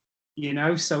 You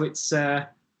know, so it's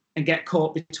and get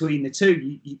caught between the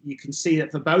two. You can see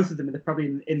that for both of them, they're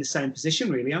probably in the same position,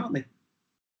 really, aren't they?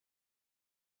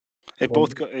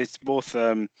 It's both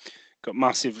got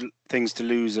massive things to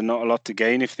lose and not a lot to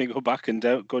gain if they go back and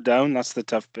go down. That's the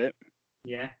tough bit.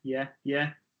 Yeah.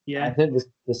 I think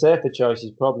the safer choice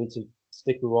is probably to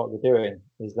stick with what they're doing.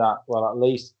 Is that, well, at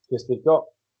least because they've got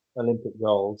Olympic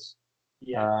golds.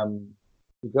 Yeah.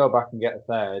 You go back and get a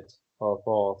third or a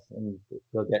fourth, and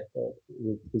they'll get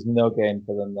there's no gain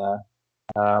for them there.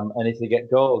 And if they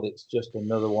get gold, it's just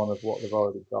another one of what they've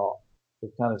already got.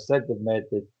 They've kind of said they've made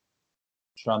the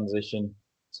transition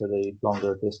to the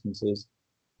longer distances.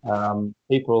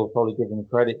 People will probably give them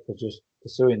credit for just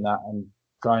pursuing that and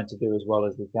trying to do as well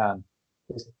as they can.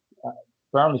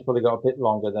 Brownlee's probably got a bit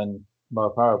longer than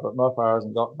Mo Farah, but Mo Farah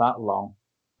hasn't got that long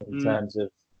in terms of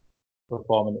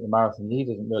performing at the marathon. He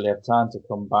doesn't really have time to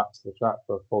come back to the track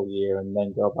for a full year and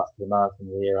then go back to the marathon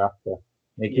the year after.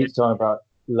 And he keeps talking about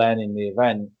learning the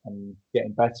event and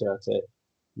getting better at it.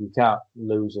 You can't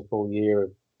lose a full year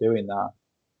of doing that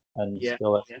and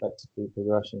still expect to keep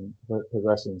progressing.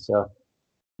 So,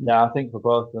 I think for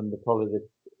both of them, probably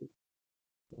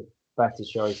the better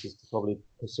choice is to probably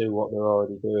pursue what they're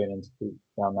already doing and to keep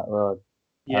down that road.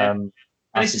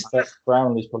 I suspect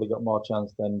Brownlee's probably got more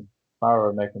chance than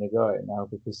Farah making a go at it now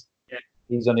because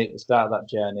he's only at the start of that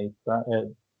journey.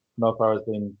 Mo Farah's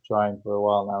been trying for a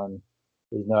while now, and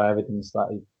there's no evidence that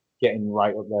he's getting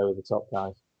right up there with the top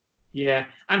guys. Yeah,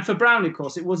 and for Brownlee, of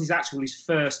course, it was his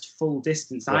first full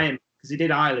distance Ironman, because he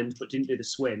did Ireland but didn't do the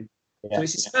swim. Yeah. So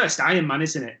it's his first Ironman,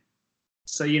 isn't it?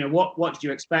 So, you know, what did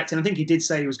you expect? And I think he did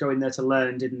say he was going there to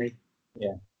learn, didn't he?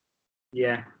 Yeah.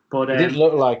 Yeah, but it didn't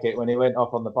look like it when he went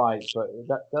off on the bike, but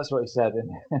that's what he said,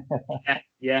 isn't it?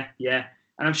 Yeah.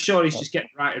 And I'm sure he's just getting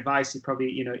the right advice. He probably,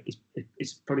 you know,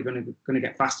 it's probably going to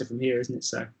get faster from here, isn't it?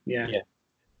 So yeah.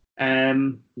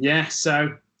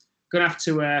 So going to have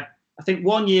to. I think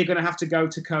 1 year going to have to go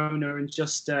to Kona and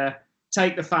just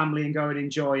take the family and go and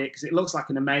enjoy it, because it looks like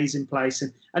an amazing place.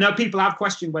 And I know people have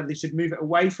questioned whether they should move it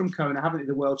away from Kona, haven't they?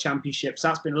 The World Championships.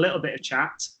 That's been a little bit of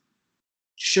chat.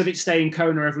 Should it stay in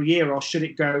Kona every year, or should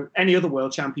it go? Any other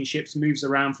World Championships moves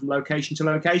around from location to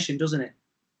location, doesn't it?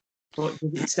 But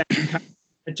does it stay in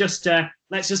Kona?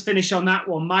 Let's just finish on that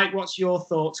one. Mike, what's your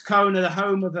thoughts? Kona, the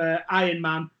home of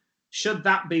Ironman, should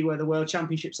that be where the World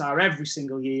Championships are every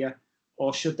single year,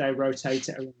 or should they rotate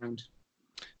it around?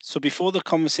 So before the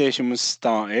conversation was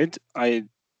started, I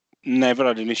never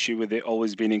had an issue with it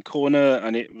always being in Kona,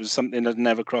 and it was something that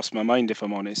never crossed my mind, if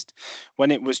I'm honest.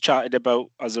 When it was chatted about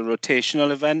as a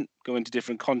rotational event, going to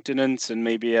different continents and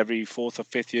maybe every fourth or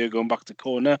fifth year going back to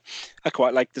Kona, I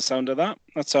quite like the sound of that.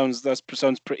 That sounds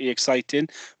pretty exciting.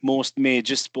 Most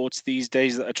major sports these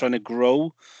days that are trying to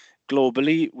grow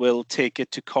globally will take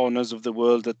it to corners of the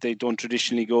world that they don't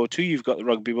traditionally go to. You've got the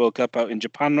Rugby World Cup out in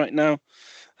Japan right now.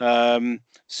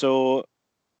 So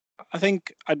I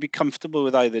think I'd be comfortable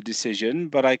with either decision,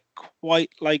 but I quite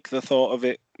like the thought of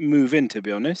it moving, to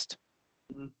be honest.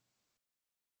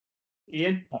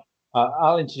 Ian?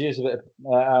 I'll introduce a bit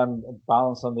of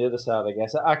balance on the other side, I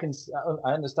guess.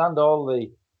 I understand all the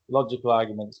logical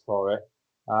arguments for it.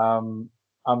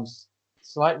 I'm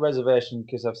slight reservation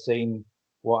because I've seen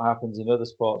what happens in other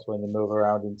sports when they move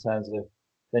around, in terms of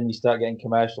then you start getting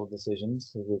commercial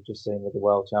decisions, as we've just seen with the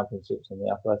World Championships and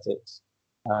the athletics.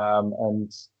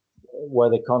 And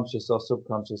whether conscious or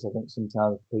subconscious, I think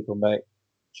sometimes people make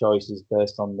choices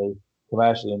based on the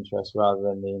commercial interest rather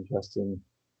than the interest in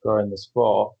growing the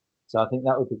sport. So I think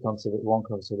that would be one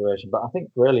consideration. But I think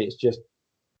really it's just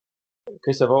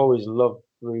because I've always loved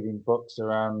reading books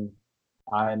around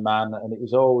Ironman, and it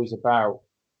was always about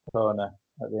Kona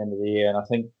at the end of the year. And I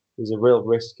think there's a real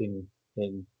risk in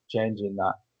changing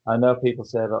that. I know people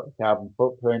say about the carbon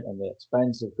footprint and the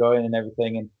expense of going and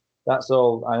everything, and that's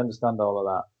all. I understand all of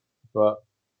that. But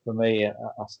for me,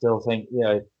 I still think,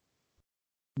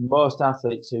 most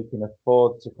athletes who can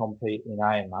afford to compete in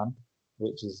Ironman,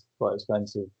 which is quite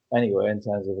expensive anyway in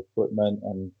terms of equipment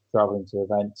and traveling to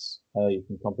events, you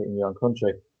can compete in your own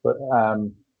country. But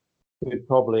could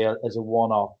probably, as a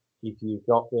one-off, if you've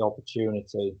got the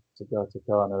opportunity to go to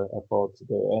Kona, afford to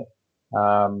do it.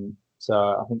 So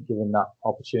I think given that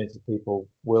opportunity, people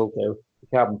will do.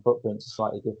 The carbon footprint's a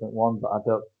slightly different one, but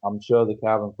I'm sure the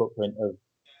carbon footprint of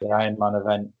the Ironman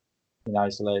event in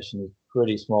isolation is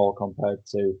pretty small compared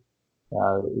to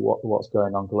what's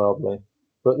going on globally.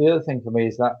 But the other thing for me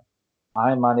is that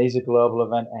Ironman is a global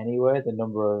event anyway, the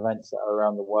number of events that are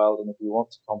around the world. And if you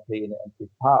want to compete in it and be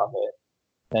part of it,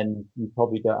 then you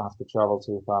probably don't have to travel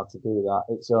too far to do that.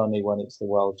 It's only when it's the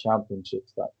World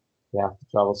Championships that you have to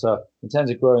travel. So in terms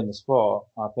of growing the sport,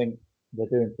 I think they're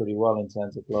doing pretty well in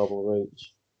terms of global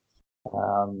reach.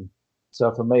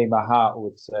 So for me, my heart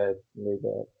would say leave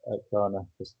it at Kona,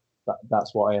 because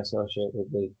that's what I associate with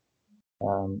the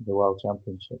World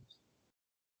Championships.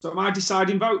 So am I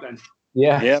deciding vote then?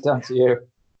 Yeah, yep. It's down to you.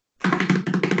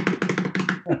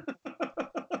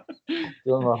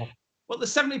 Well, the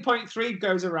 70.3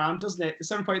 goes around, doesn't it? The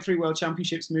 7.3 World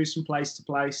Championships moves from place to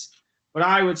place. But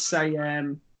I would say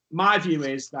my view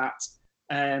is that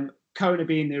Kona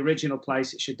being the original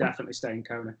place, it should definitely stay in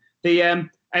Kona.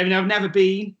 I mean, I've never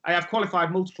been. I have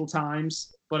qualified multiple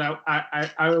times, but I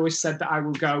always said that I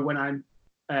will go when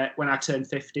I turn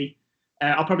 50.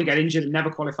 I'll probably get injured and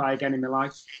never qualify again in my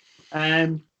life.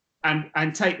 And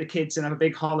take the kids and have a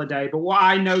big holiday. But what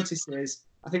I notice is,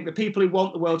 I think the people who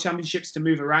want the World Championships to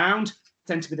move around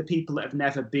tend to be the people that have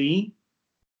never been.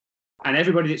 And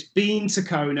everybody that's been to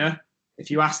Kona,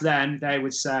 if you ask them, they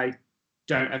would say,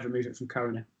 don't ever move it from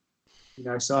Kona.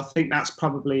 So I think that's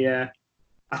probably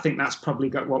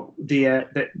got what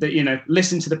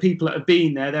listen to the people that have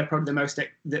been there. They're probably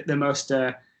the most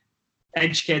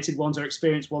educated ones or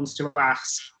experienced ones to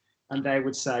ask. And they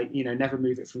would say, never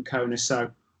move it from Kona.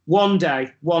 So one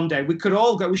day, we could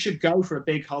all go. We should go for a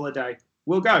big holiday.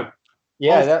 We'll go.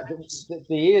 Yeah, the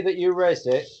year that you race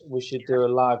it, we should do a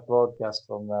live broadcast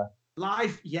from there.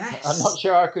 Live, yes. I'm not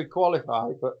sure I could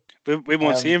qualify, but we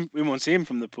won't see him. We won't see him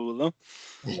from the pool, though.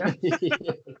 Yeah,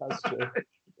 that's true.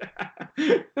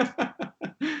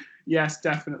 Yes,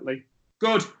 definitely.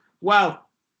 Good. Well,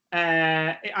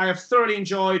 I have thoroughly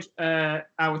enjoyed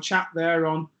our chat there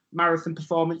on marathon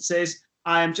performances.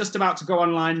 I am just about to go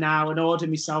online now and order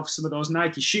myself some of those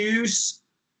Nike shoes.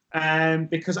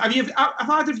 Because have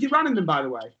either of you run in them, by the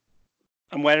way?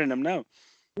 I'm wearing them now.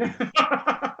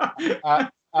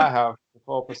 I have the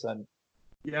 4%.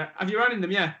 Yeah, have you run in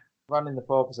them? Yeah, running the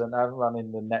 4%. I haven't run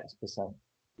in the next percent.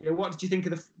 Yeah, what did you think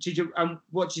of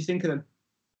what did you think of them?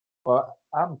 Well,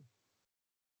 I'm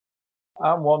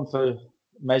one for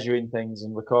measuring things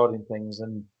and recording things,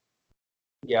 and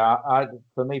yeah,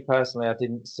 for me personally, I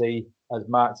didn't see as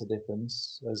marked a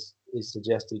difference as is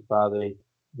suggested by the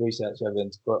research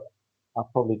evidence, but I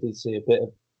probably did see a bit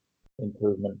of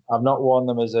improvement. I've not worn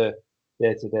them as a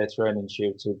day-to-day training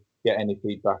shoe to get any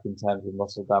feedback in terms of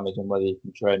muscle damage and whether you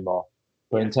can train more.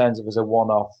 But in terms of as a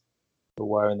one-off for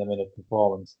wearing them in a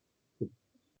performance, it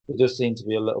does seem to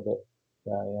be a little bit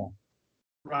there, yeah.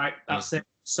 Right, that's it.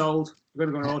 Sold. We're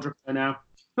going to go and order it there now.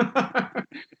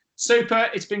 Super.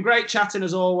 It's been great chatting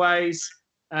as always.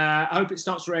 I hope it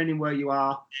stops raining where you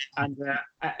are, and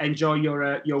enjoy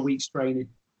your week's training.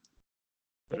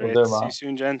 Great. See you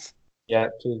soon, gents. Yeah,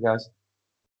 cheers, guys.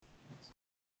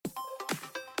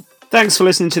 Thanks for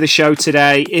listening to the show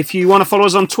today. If you want to follow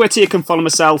us on Twitter, you can follow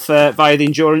myself via the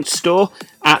Endurance Store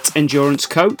at Endurance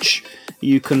Coach.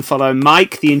 You can follow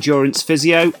Mike, the Endurance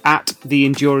Physio, at the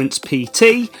Endurance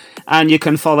PT. And you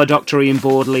can follow Dr. Ian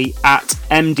Boardley at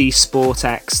MD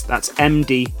SportX. That's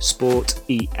MD Sport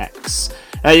EX.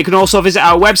 You can also visit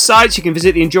our website. You can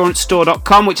visit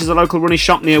theendurancestore.com, which is a local running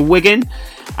shop near Wigan.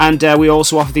 And we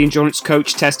also offer the Endurance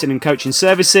Coach testing and coaching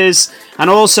services. And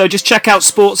also just check out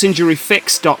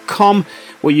sportsinjuryfix.com,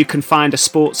 where you can find a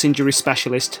sports injury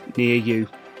specialist near you.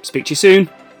 Speak to you soon.